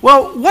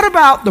 Well, what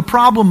about the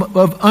problem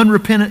of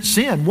unrepentant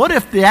sin? What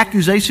if the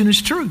accusation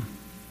is true?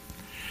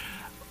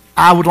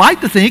 I would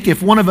like to think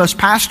if one of us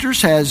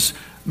pastors has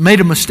made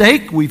a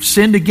mistake, we've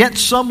sinned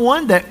against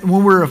someone, that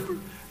when we're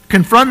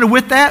confronted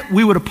with that,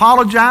 we would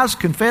apologize,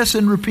 confess,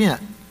 and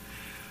repent.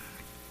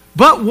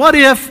 But what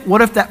if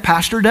that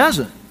pastor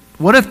doesn't?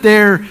 What if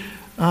they're,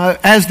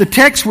 as the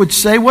text would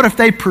say, what if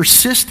they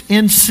persist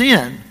in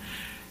sin?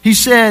 He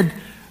said,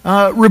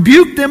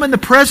 rebuke them in the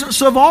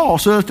presence of all,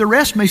 so that the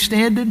rest may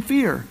stand in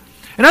fear.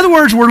 In other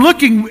words, we're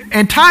looking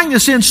and tying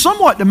this in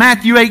somewhat to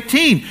Matthew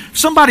 18. If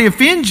somebody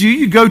offends you,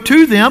 you go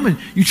to them and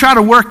you try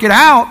to work it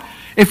out.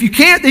 If you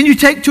can't, then you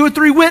take 2 or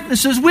 3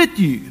 witnesses with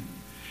you.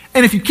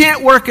 And if you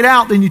can't work it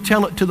out, then you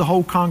tell it to the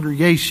whole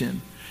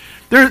congregation.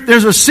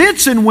 There's a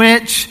sense in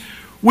which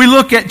we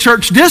look at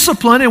church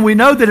discipline and we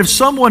know that if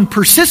someone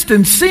persists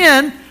in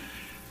sin,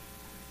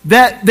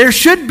 that there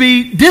should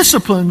be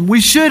discipline.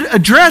 We should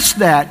address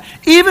that.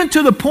 Even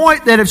to the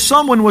point that if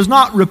someone was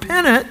not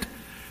repentant,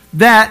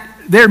 that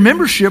their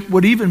membership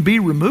would even be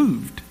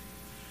removed.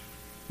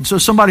 And so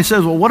somebody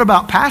says, well, what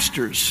about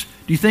pastors?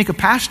 Do you think a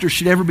pastor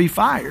should ever be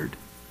fired?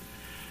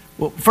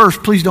 Well,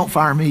 first, please don't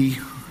fire me.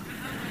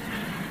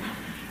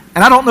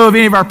 And I don't know of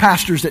any of our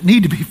pastors that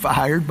need to be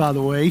fired, by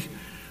the way.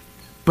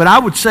 But I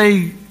would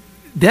say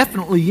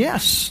definitely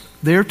yes.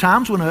 There are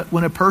times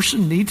when a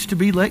person needs to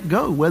be let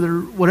go,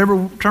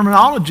 whatever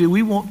terminology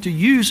we want to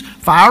use,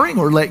 firing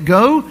or let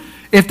go,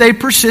 if they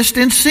persist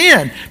in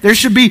sin. There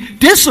should be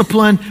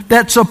discipline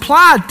that's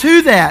applied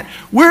to that.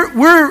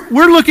 We're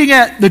looking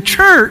at the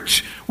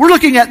church, we're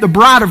looking at the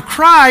bride of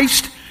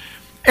Christ,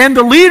 and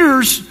the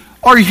leaders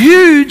are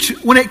huge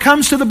when it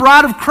comes to the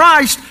bride of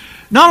Christ,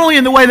 not only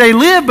in the way they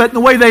live, but in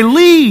the way they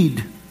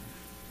lead.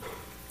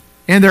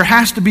 And there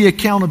has to be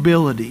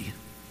accountability.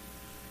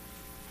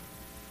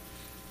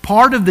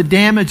 Part of the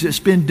damage that's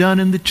been done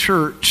in the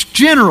church,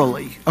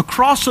 generally,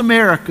 across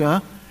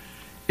America,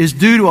 is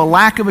due to a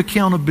lack of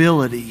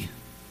accountability.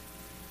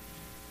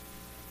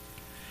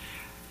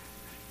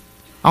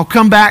 I'll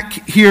come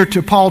back here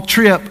to Paul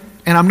Tripp,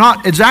 and I'm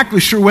not exactly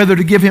sure whether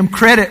to give him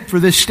credit for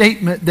this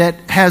statement that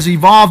has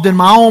evolved in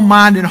my own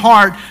mind and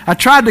heart. I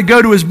tried to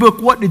go to his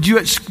book, What Did You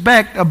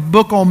Expect? A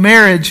book on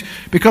marriage,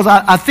 because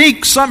I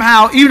think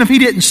somehow, even if he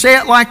didn't say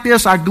it like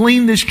this, I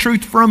gleaned this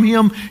truth from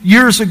him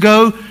years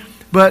ago.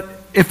 But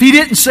if he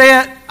didn't say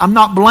it, I'm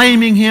not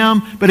blaming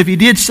him. But if he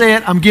did say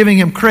it, I'm giving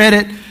him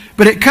credit.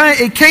 But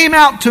it came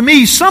out to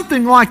me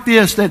something like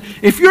this, that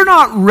if you're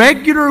not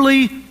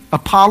regularly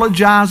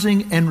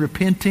apologizing and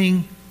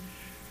repenting,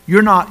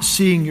 you're not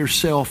seeing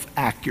yourself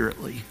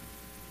accurately.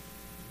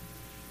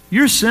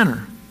 You're a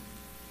sinner.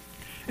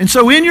 And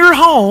so in your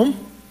home,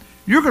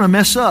 you're going to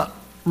mess up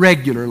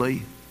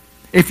regularly.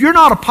 If you're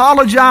not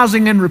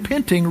apologizing and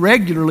repenting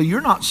regularly,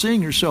 you're not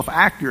seeing yourself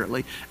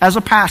accurately. As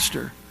a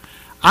pastor,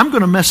 I'm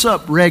going to mess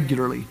up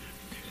regularly.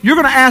 You're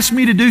going to ask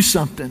me to do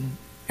something,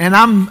 and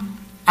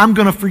I'm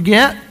going to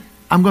forget,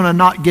 I'm going to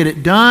not get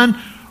it done,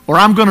 or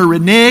I'm going to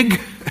renege,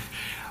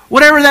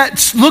 whatever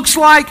that looks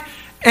like,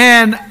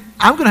 and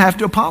I'm going to have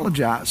to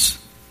apologize.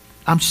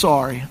 I'm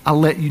sorry, I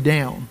let you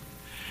down.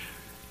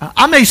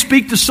 I may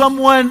speak to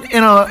someone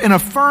in a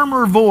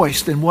firmer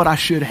voice than what I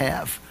should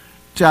have.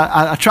 So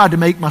I tried to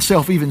make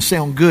myself even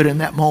sound good in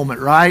that moment,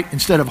 right?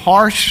 Instead of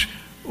harsh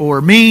or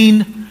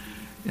mean,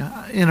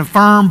 in a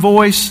firm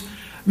voice.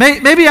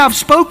 Maybe I've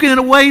spoken in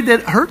a way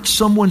that hurts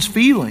someone's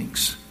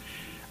feelings.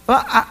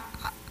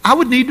 I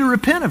would need to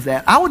repent of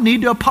that. I would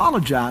need to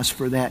apologize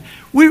for that.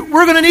 We're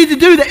going to need to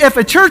do that. If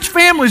a church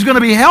family is going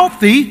to be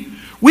healthy,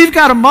 we've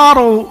got to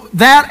model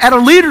that at a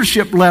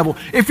leadership level.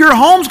 If your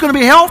home's going to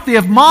be healthy,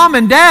 if mom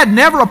and dad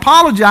never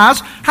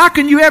apologize, how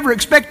can you ever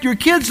expect your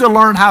kids to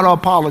learn how to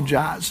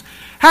apologize?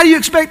 How do you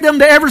expect them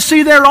to ever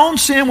see their own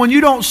sin when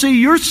you don't see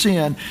your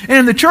sin? And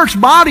in the church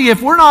body,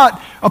 if we're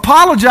not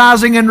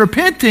apologizing and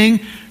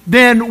repenting,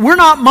 then we're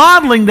not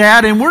modeling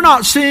that and we're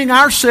not seeing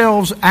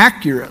ourselves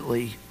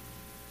accurately.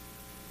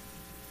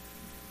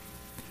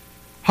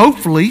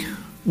 Hopefully,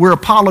 we're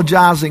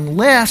apologizing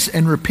less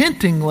and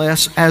repenting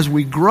less as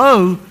we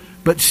grow,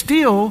 but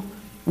still,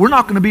 we're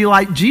not going to be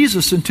like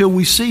Jesus until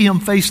we see Him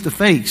face to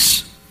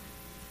face.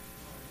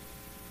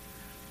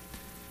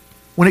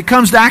 When it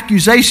comes to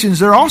accusations,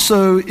 there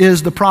also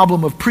is the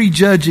problem of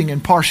prejudging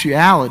and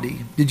partiality.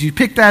 Did you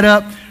pick that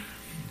up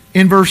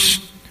in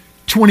verse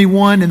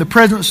 21? In the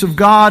presence of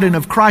God and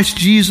of Christ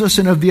Jesus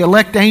and of the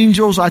elect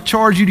angels, I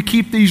charge you to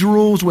keep these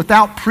rules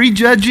without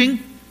prejudging.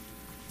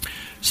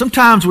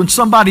 Sometimes when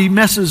somebody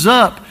messes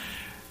up,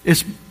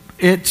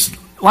 it's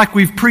like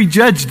we've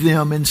prejudged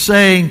them and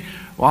saying,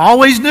 well, I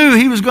always knew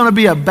he was going to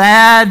be a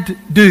bad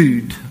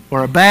dude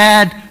or a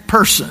bad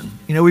person.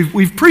 You know,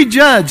 we've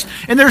prejudged,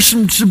 and there's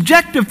some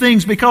subjective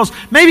things because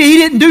maybe he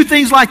didn't do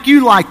things like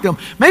you like them.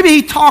 Maybe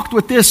he talked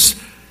with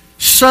this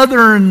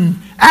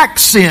southern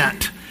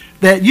accent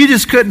that you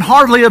just couldn't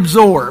hardly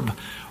absorb,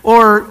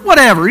 or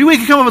whatever. We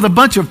can come up with a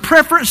bunch of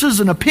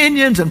preferences and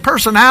opinions and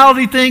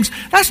personality things.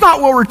 That's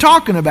not what we're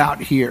talking about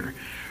here.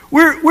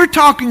 We're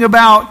talking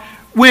about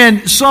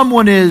when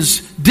someone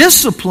is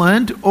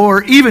disciplined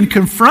or even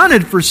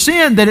confronted for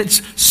sin, that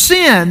it's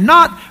sin,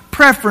 not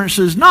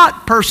preferences,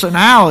 not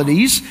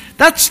personalities.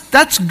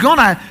 That's going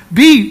to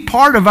be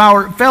part of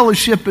our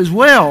fellowship as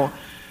well.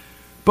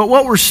 But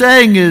what we're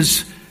saying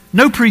is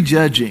no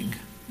prejudging.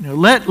 You know,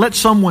 let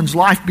someone's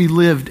life be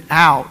lived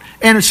out.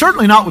 And it's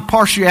certainly not with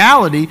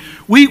partiality.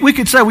 We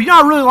could say, well, you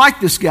know, I really like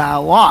this guy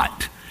a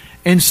lot.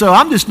 And so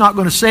I'm just not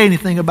going to say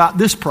anything about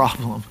this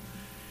problem.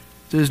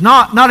 There's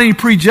not any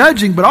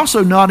prejudging, but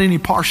also not any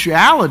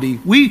partiality.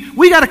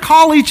 We got to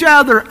call each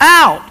other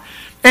out.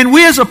 And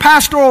we as a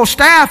pastoral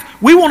staff,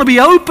 we want to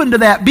be open to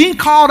that, being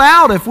called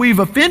out if we've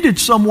offended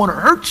someone or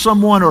hurt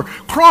someone or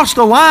crossed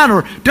a line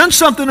or done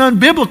something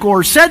unbiblical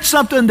or said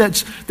something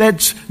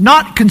that's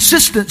not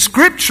consistent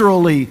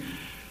scripturally.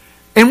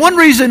 And one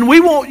reason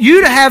we want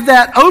you to have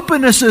that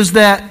openness is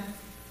that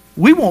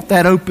we want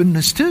that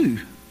openness too.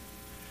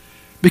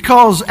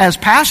 Because as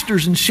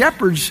pastors and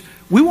shepherds,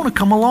 we want to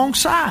come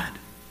alongside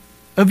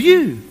of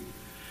you.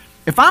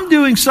 If I'm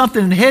doing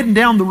something and heading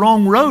down the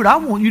wrong road, I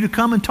want you to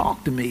come and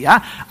talk to me.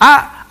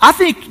 I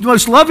think the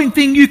most loving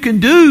thing you can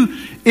do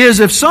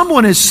is if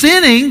someone is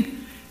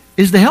sinning,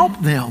 is to help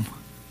them.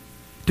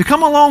 To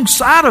come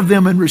alongside of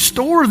them and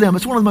restore them.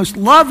 It's one of the most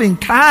loving,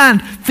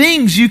 kind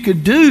things you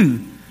could do.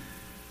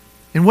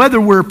 And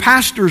whether we're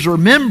pastors or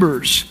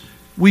members,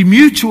 we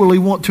mutually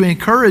want to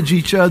encourage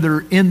each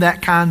other in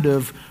that kind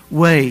of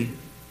way.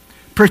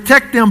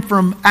 Protect them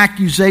from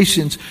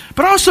accusations,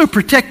 but also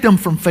protect them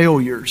from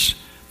failures.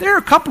 There are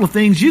a couple of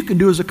things you can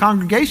do as a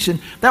congregation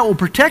that will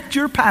protect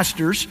your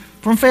pastors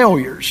from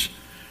failures.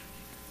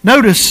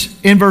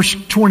 Notice in verse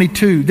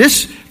 22,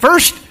 this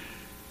first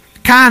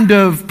kind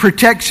of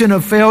protection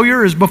of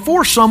failure is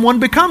before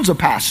someone becomes a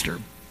pastor.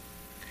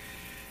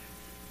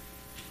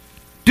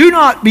 Do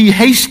not be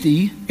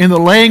hasty in the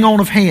laying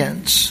on of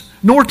hands,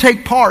 nor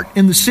take part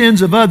in the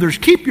sins of others.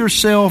 Keep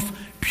yourself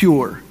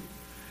pure.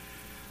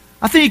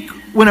 I think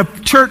when a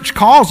church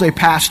calls a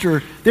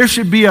pastor, there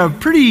should be a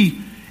pretty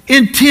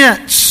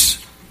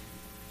intense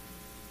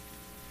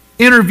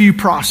interview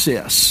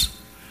process.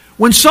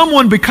 When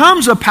someone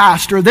becomes a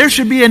pastor, there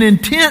should be an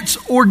intense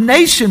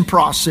ordination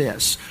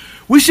process.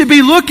 We should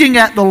be looking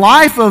at the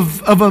life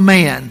of a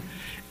man.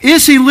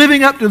 Is he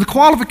living up to the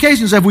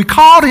qualifications? Have we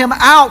called him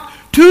out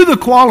to the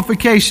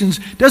qualifications?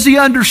 Does he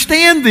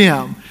understand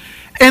them?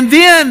 And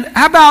then,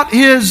 how about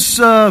his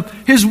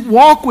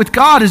walk with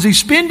God? Is he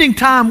spending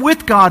time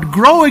with God,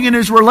 growing in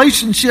his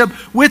relationship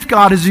with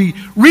God? Is he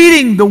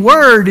reading the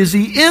Word? Is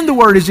he in the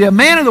Word? Is he a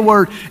man of the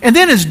Word? And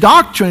then his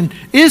doctrine,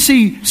 is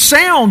he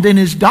sound in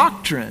his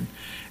doctrine?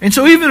 And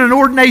so even an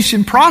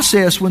ordination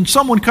process, when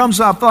someone comes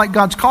up, I feel like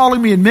God's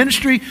calling me in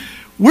ministry,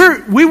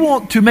 we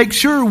want to make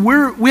sure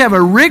we have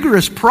a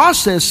rigorous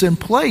process in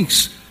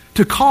place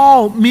to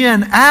call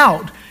men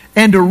out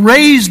and to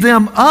raise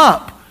them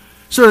up,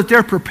 so that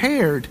they're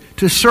prepared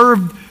to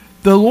serve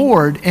the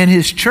Lord and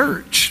His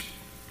church.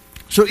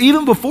 So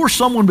even before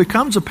someone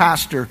becomes a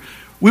pastor,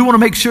 we want to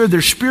make sure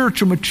there's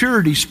spiritual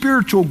maturity,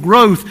 spiritual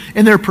growth,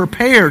 and they're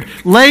prepared.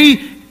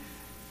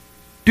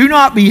 Do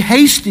not be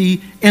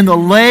hasty in the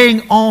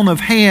laying on of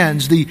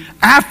hands, the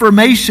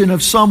affirmation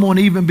of someone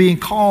even being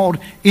called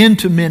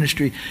into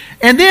ministry.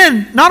 And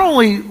then, not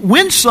only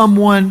when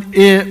someone,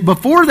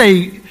 before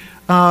they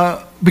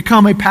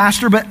become a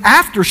pastor, but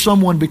after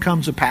someone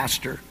becomes a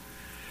pastor.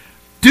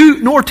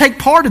 Nor take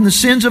part in the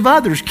sins of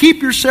others.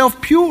 Keep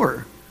yourself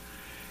pure.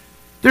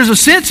 There's a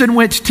sense in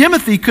which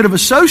Timothy could have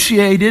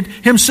associated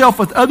himself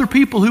with other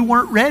people who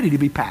weren't ready to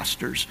be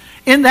pastors.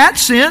 In that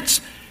sense,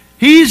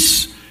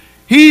 he's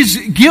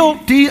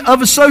guilty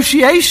of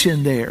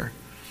association there.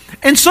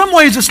 In some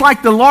ways, it's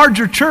like the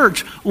larger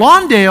church.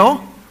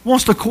 Lawndale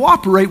wants to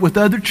cooperate with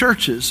other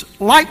churches,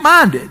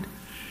 like-minded.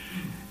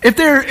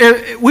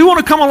 We want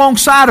to come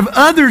alongside of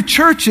other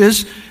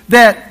churches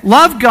that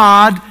love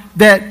God,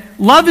 that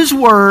love His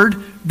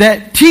Word,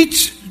 that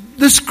teach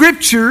the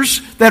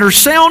Scriptures, that are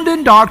sound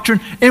in doctrine,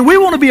 and we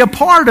want to be a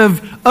part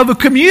of a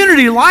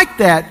community like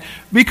that,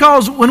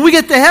 because when we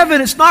get to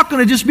heaven, it's not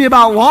going to just be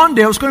about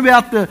Lawndale, it's going to be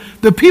about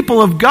the people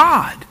of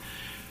God.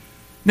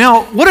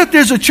 Now, what if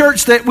there's a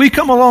church that we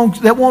come along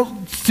that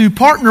wants to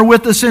partner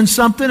with us in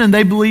something and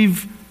they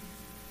believe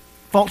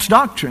false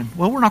doctrine?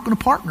 Well, we're not going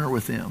to partner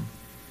with them.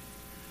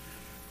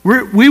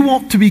 We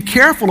want to be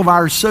careful of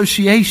our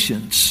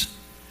associations.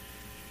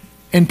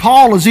 And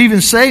Paul is even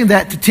saying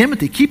that to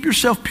Timothy. Keep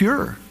yourself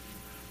pure.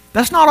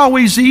 That's not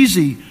always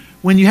easy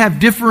when you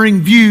have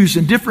differing views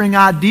and differing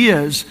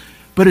ideas,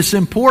 but it's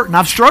important.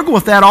 I've struggled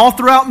with that all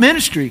throughout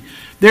ministry.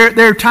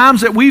 There are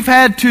times that we've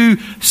had to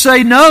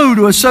say no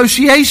to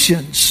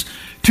associations,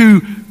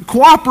 to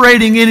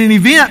cooperating in an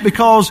event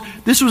because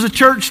this was a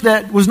church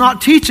that was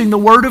not teaching the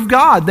Word of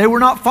God. They were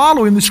not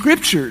following the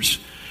Scriptures.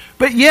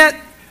 But yet,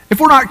 if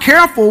we're not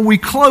careful, we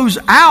close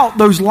out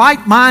those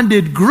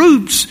like-minded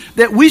groups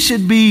that we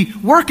should be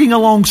working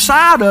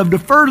alongside of to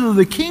further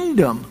the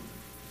kingdom.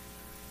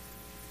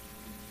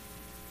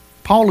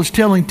 Paul is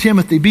telling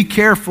Timothy, be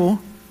careful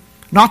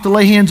not to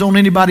lay hands on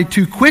anybody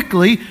too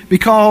quickly,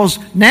 because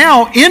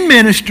now in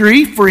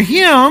ministry, for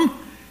him,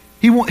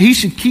 he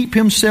should keep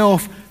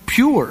himself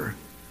pure.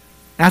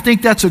 And I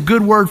think that's a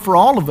good word for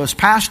all of us,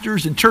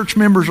 pastors and church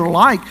members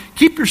alike.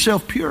 Keep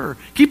yourself pure.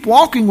 Keep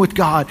walking with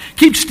God.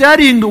 Keep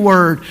studying the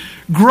Word.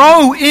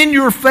 Grow in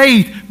your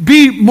faith.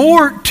 Be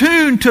more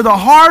tuned to the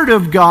heart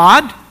of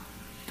God.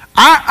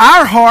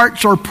 Our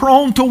hearts are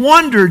prone to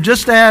wander,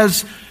 just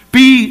as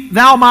Be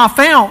Thou My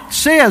Fount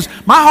says.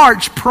 My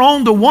heart's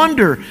prone to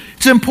wander.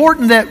 It's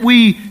important that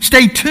we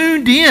stay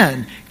tuned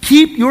in.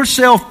 Keep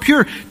yourself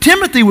pure.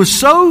 Timothy was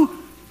so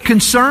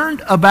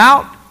concerned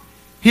about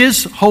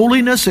his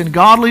holiness and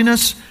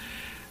godliness,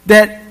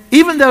 that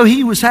even though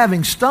he was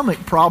having stomach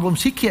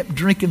problems, he kept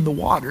drinking the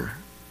water.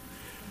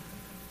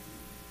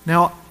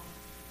 Now,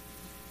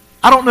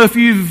 I don't know if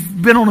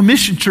you've been on a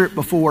mission trip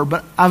before,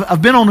 but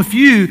I've been on a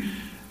few.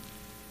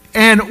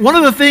 And one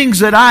of the things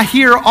that I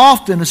hear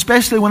often,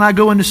 especially when I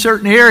go into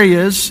certain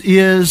areas,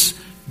 is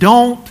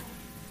don't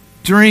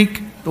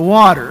drink the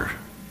water.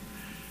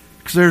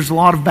 Because there's a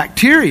lot of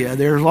bacteria.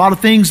 There's a lot of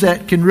things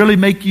that can really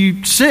make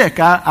you sick.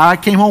 I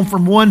came home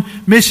from one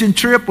mission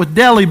trip with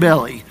deli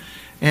belly.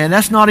 And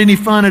that's not any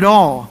fun at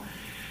all.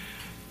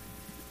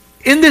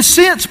 In this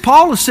sense,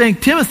 Paul is saying,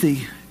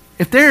 Timothy,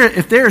 if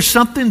there is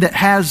something that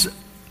has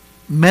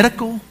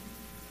medical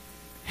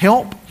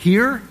help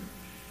here,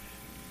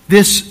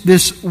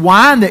 this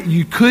wine that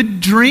you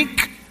could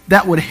drink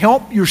that would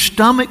help your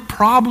stomach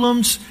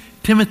problems,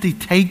 Timothy,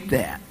 take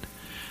that.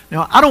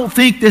 Now, I don't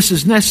think this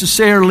is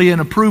necessarily an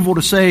approval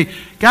to say,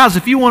 guys,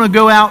 if you want to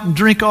go out and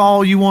drink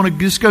all you want to,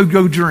 just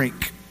go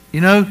drink,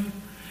 you know?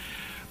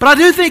 But I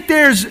do think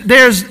there's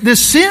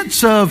this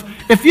sense of,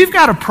 if you've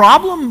got a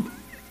problem,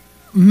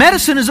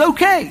 medicine is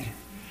okay.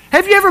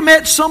 Have you ever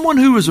met someone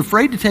who was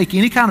afraid to take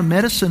any kind of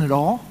medicine at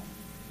all?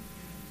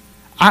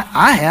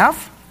 I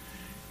have.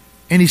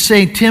 And he's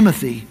saying,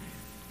 Timothy,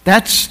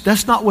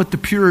 that's not what the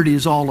purity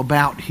is all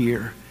about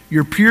here.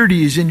 Your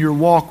purity is in your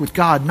walk with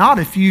God, not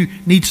if you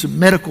need some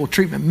medical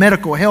treatment,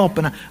 medical help.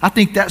 And I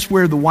think that's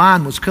where the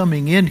wine was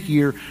coming in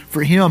here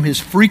for him, his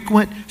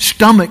frequent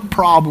stomach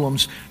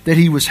problems that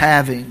he was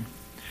having.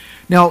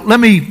 Now, let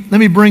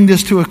me bring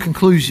this to a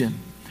conclusion.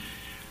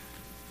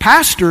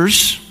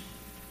 Pastors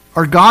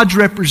are God's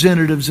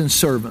representatives and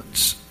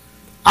servants.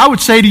 I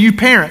would say to you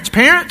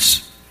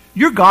parents,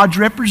 you're God's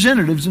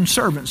representatives and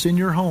servants in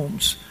your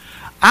homes.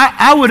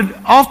 I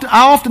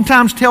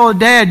oftentimes tell a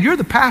dad, you're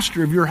the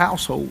pastor of your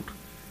household.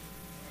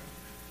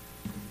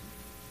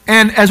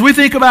 And as we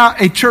think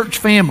about a church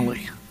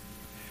family,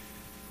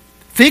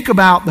 think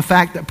about the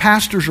fact that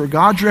pastors are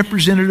God's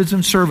representatives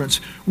and servants.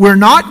 We're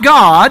not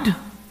God,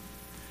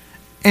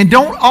 and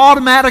don't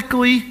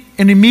automatically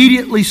and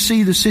immediately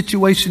see the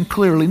situation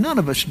clearly. None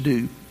of us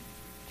do,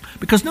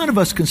 because none of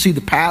us can see the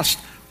past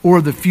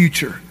or the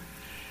future.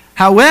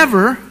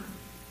 However,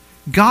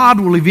 God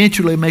will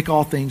eventually make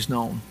all things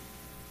known.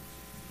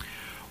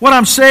 What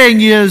I'm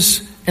saying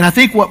is, and I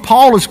think what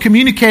Paul is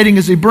communicating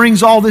as he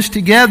brings all this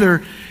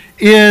together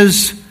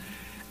is,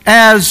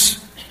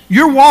 as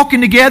you're walking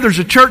together as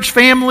a church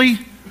family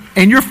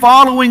and you're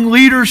following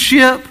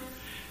leadership,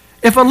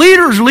 if a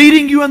leader is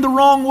leading you in the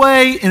wrong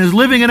way and is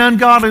living an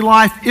ungodly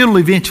life, it'll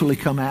eventually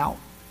come out.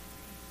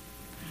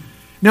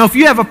 Now, if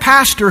you have a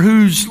pastor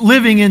who's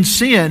living in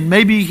sin,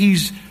 maybe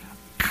he's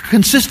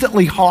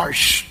consistently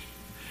harsh,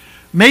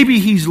 maybe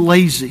he's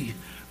lazy,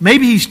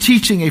 maybe he's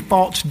teaching a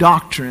false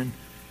doctrine,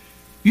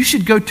 you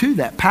should go to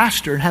that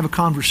pastor and have a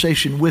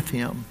conversation with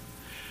him.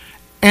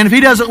 And if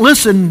he doesn't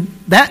listen,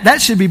 that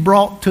should be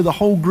brought to the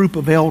whole group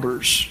of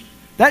elders.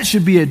 That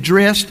should be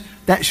addressed.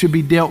 That should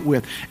be dealt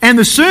with. And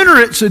the sooner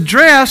it's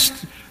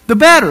addressed, the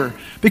better.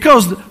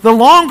 Because the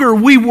longer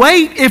we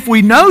wait, if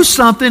we know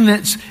something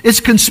it's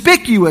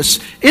conspicuous,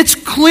 it's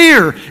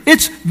clear,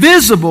 it's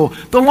visible,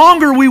 the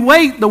longer we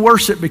wait, the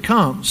worse it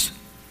becomes.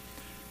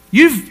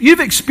 You've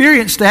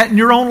experienced that in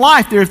your own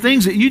life. There are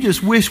things that you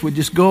just wish would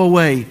just go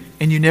away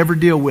and you never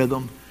deal with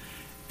them.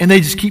 And they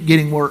just keep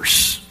getting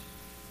worse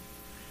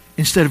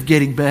instead of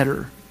getting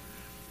better.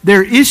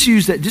 There are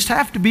issues that just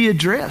have to be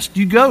addressed.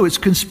 You go, it's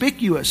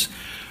conspicuous.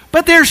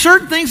 But there are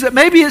certain things that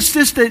maybe it's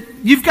just that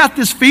you've got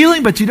this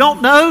feeling but you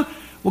don't know.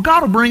 Well,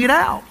 God will bring it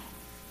out.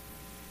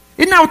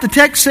 Isn't that what the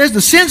text says?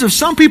 The sins of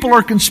some people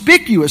are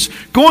conspicuous,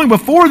 going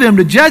before them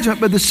to judgment,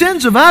 but the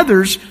sins of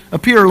others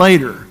appear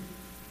later.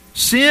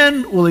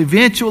 Sin will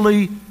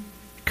eventually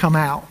come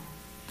out.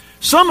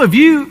 Some of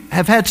you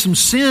have had some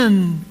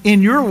sin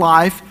in your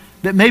life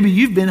that maybe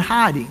you've been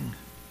hiding.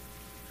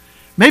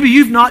 Maybe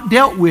you've not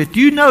dealt with.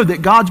 You know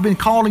that God's been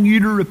calling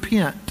you to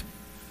repent.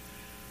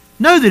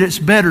 Know that it's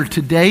better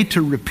today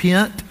to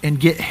repent and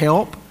get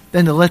help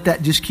than to let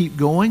that just keep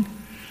going.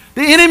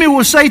 The enemy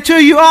will say to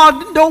you,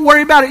 oh, don't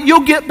worry about it.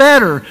 You'll get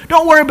better.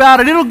 Don't worry about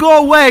it. It'll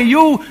go away.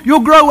 You'll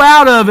grow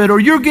out of it, or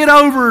you'll get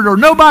over it, or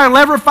nobody will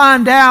ever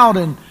find out.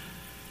 And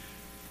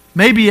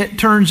maybe it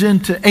turns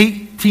into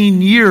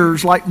 18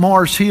 years like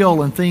Mars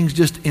Hill and things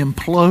just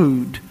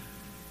implode.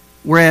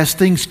 Whereas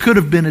things could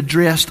have been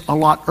addressed a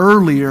lot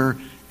earlier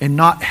and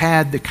not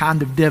had the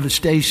kind of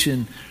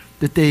devastation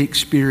that they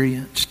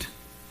experienced.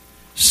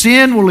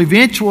 Sin will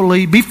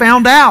eventually be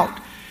found out.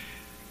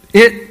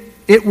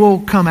 It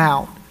will come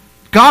out.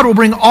 God will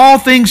bring all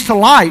things to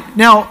light.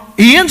 Now,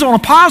 he ends on a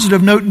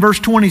positive note in verse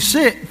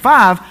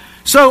 25.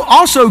 So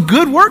also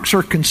good works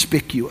are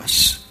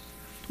conspicuous.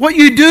 What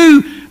you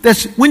do,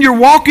 that's when you're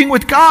walking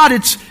with God,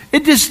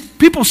 it just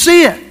people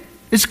see it.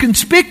 It's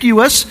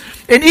conspicuous,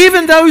 and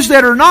even those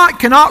that are not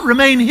cannot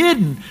remain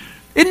hidden.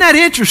 Isn't that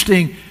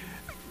interesting?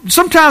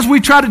 Sometimes we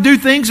try to do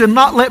things and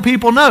not let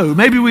people know.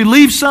 Maybe we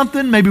leave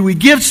something, maybe we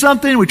give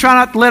something, we try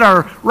not to let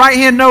our right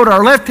hand know what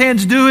our left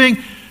hand's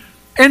doing.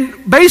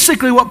 And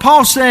basically what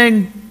Paul's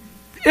saying,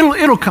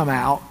 it'll come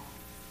out.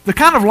 The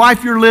kind of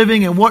life you're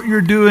living and what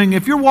you're doing,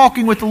 if you're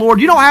walking with the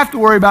Lord, you don't have to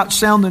worry about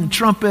sounding a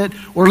trumpet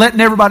or letting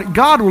everybody.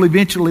 God will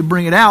eventually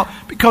bring it out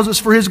because it's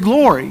for His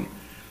glory.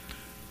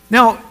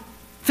 Now,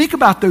 think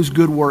about those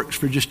good works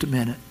for just a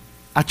minute.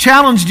 I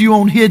challenged you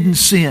on hidden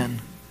sin.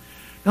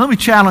 Now let me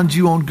challenge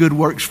you on good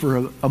works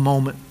for a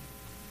moment.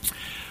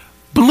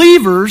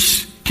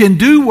 Believers can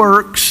do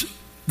works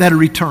that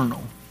are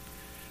eternal,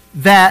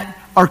 that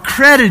are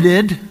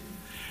credited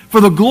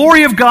for the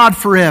glory of God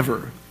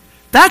forever.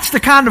 That's the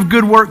kind of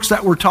good works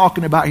that we're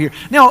talking about here.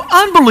 Now,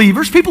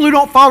 unbelievers, people who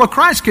don't follow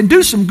Christ, can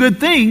do some good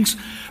things,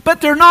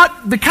 but they're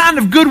not the kind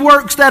of good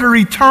works that are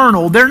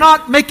eternal. They're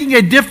not making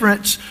a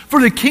difference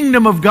for the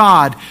kingdom of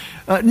God.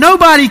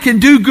 Nobody can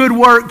do good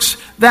works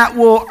that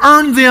will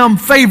earn them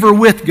favor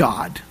with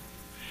God.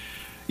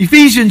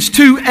 Ephesians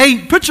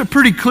 2:8 puts it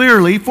pretty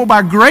clearly, "For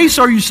by grace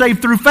are you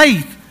saved through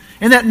faith,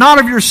 and that not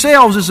of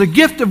yourselves is a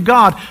gift of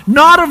God,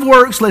 not of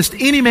works, lest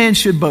any man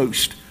should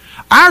boast."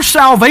 Our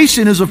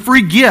salvation is a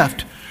free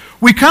gift.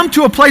 We come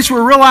to a place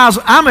where we realize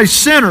I'm a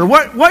sinner.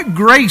 What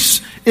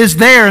grace is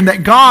there in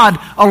that God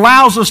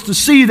allows us to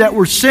see that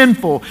we're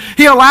sinful?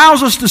 He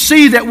allows us to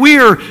see that we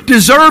are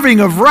deserving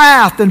of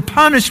wrath and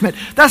punishment.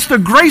 That's the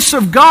grace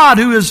of God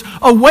who is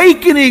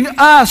awakening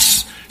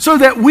us so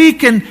that we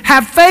can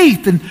have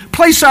faith and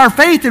place our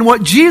faith in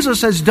what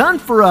Jesus has done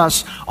for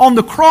us on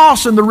the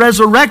cross and the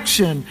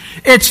resurrection.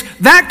 It's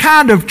that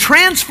kind of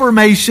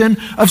transformation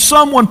of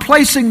someone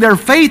placing their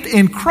faith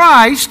in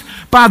Christ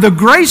by the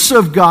grace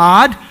of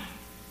God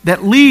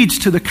that leads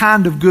to the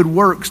kind of good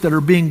works that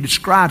are being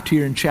described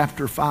here in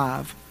chapter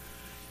 5.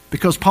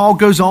 Because Paul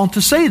goes on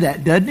to say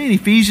that, doesn't he? In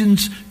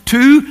Ephesians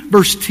 2,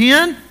 verse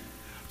 10,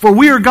 "For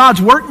we are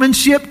God's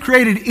workmanship,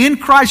 created in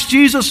Christ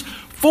Jesus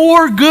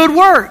for good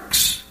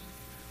works,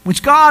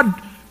 which God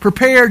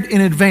prepared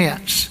in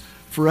advance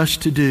for us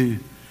to do."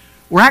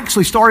 We're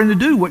actually starting to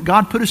do what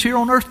God put us here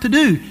on earth to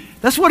do.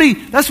 That's what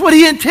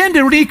He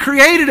intended when He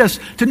created us,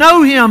 to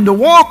know Him, to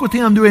walk with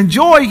Him, to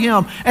enjoy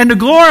Him, and to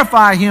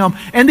glorify Him.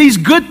 And these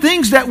good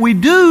things that we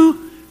do,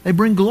 they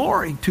bring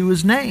glory to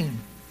His name.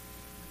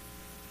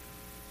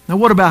 Now,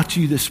 what about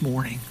you this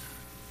morning?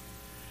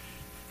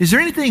 Is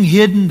there anything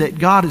hidden that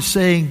God is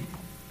saying,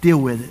 deal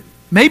with it?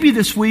 Maybe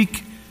this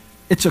week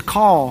it's a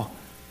call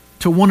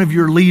to one of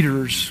your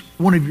leaders,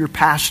 one of your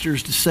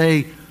pastors, to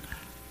say,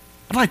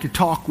 "I'd like to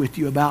talk with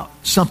you about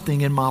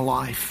something in my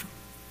life."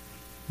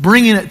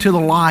 Bringing it to the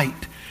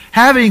light.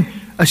 Having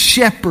a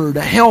shepherd,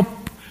 a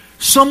help,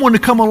 someone to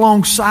come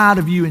alongside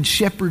of you and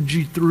shepherd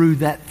you through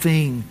that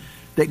thing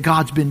that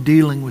God's been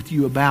dealing with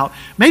you about.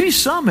 Maybe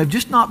some have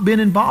just not been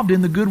involved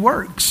in the good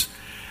works.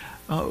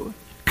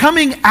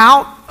 Coming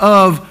out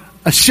of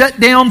a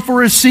shutdown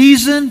for a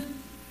season,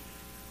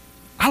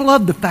 I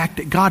love the fact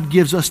that God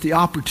gives us the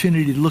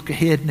opportunity to look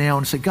ahead now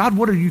and say, "God,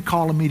 what are you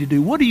calling me to do?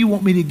 What do you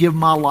want me to give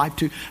my life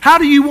to? How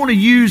do you want to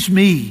use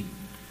me?"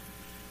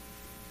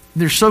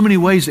 There's so many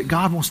ways that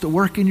God wants to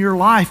work in your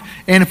life.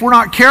 And if we're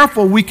not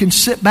careful, we can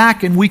sit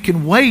back and we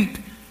can wait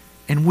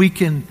and we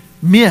can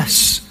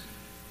miss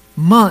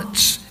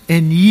months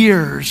and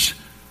years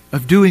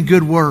of doing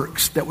good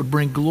works that would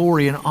bring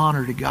glory and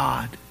honor to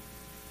God.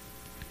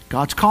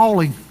 God's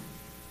calling.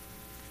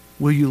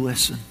 Will you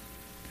listen?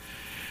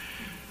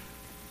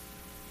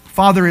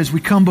 Father, as we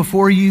come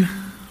before you,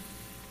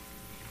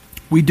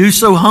 we do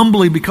so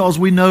humbly because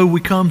we know we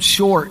come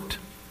short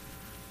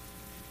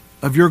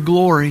of your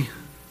glory.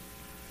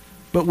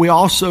 But we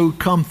also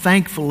come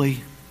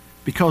thankfully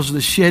because of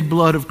the shed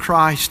blood of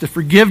Christ, the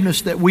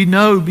forgiveness that we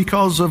know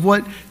because of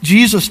what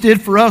Jesus did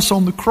for us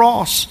on the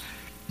cross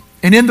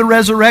and in the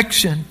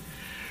resurrection.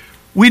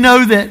 We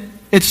know that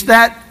it's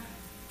that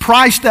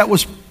price that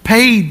was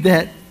paid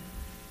that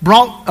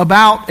brought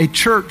about a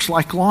church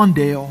like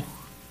Lawndale.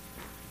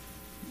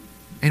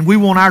 And we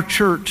want our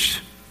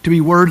church to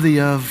be worthy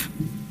of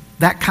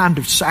that kind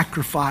of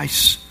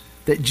sacrifice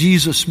that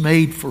Jesus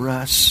made for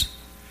us.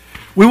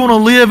 We want to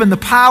live in the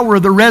power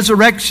of the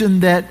resurrection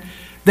that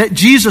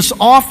Jesus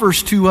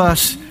offers to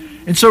us.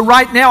 And so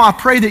right now I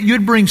pray that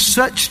you'd bring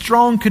such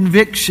strong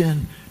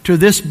conviction to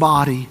this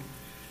body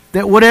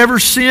that whatever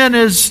sin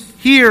is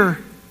here,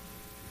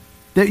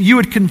 that you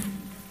would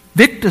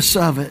convict us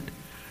of it.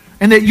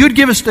 And that you'd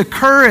give us the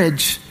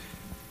courage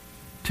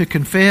to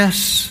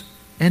confess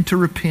and to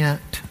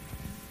repent.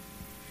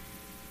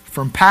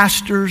 From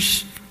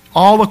pastors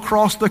all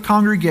across the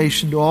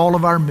congregation to all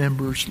of our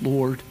members,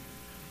 Lord,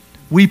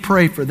 we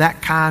pray for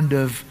that kind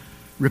of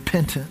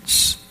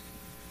repentance.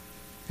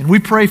 And we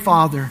pray,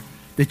 Father,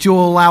 that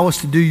you'll allow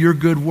us to do your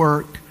good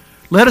work.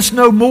 Let us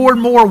know more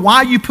and more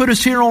why you put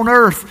us here on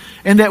earth,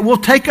 and that we'll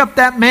take up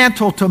that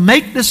mantle to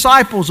make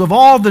disciples of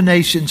all the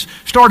nations,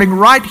 starting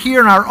right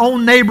here in our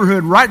own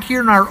neighborhood, right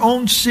here in our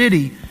own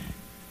city.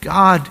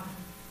 God,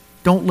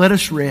 don't let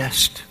us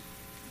rest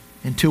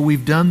until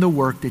we've done the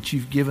work that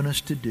you've given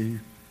us to do.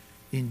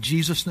 In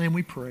Jesus' name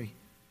we pray.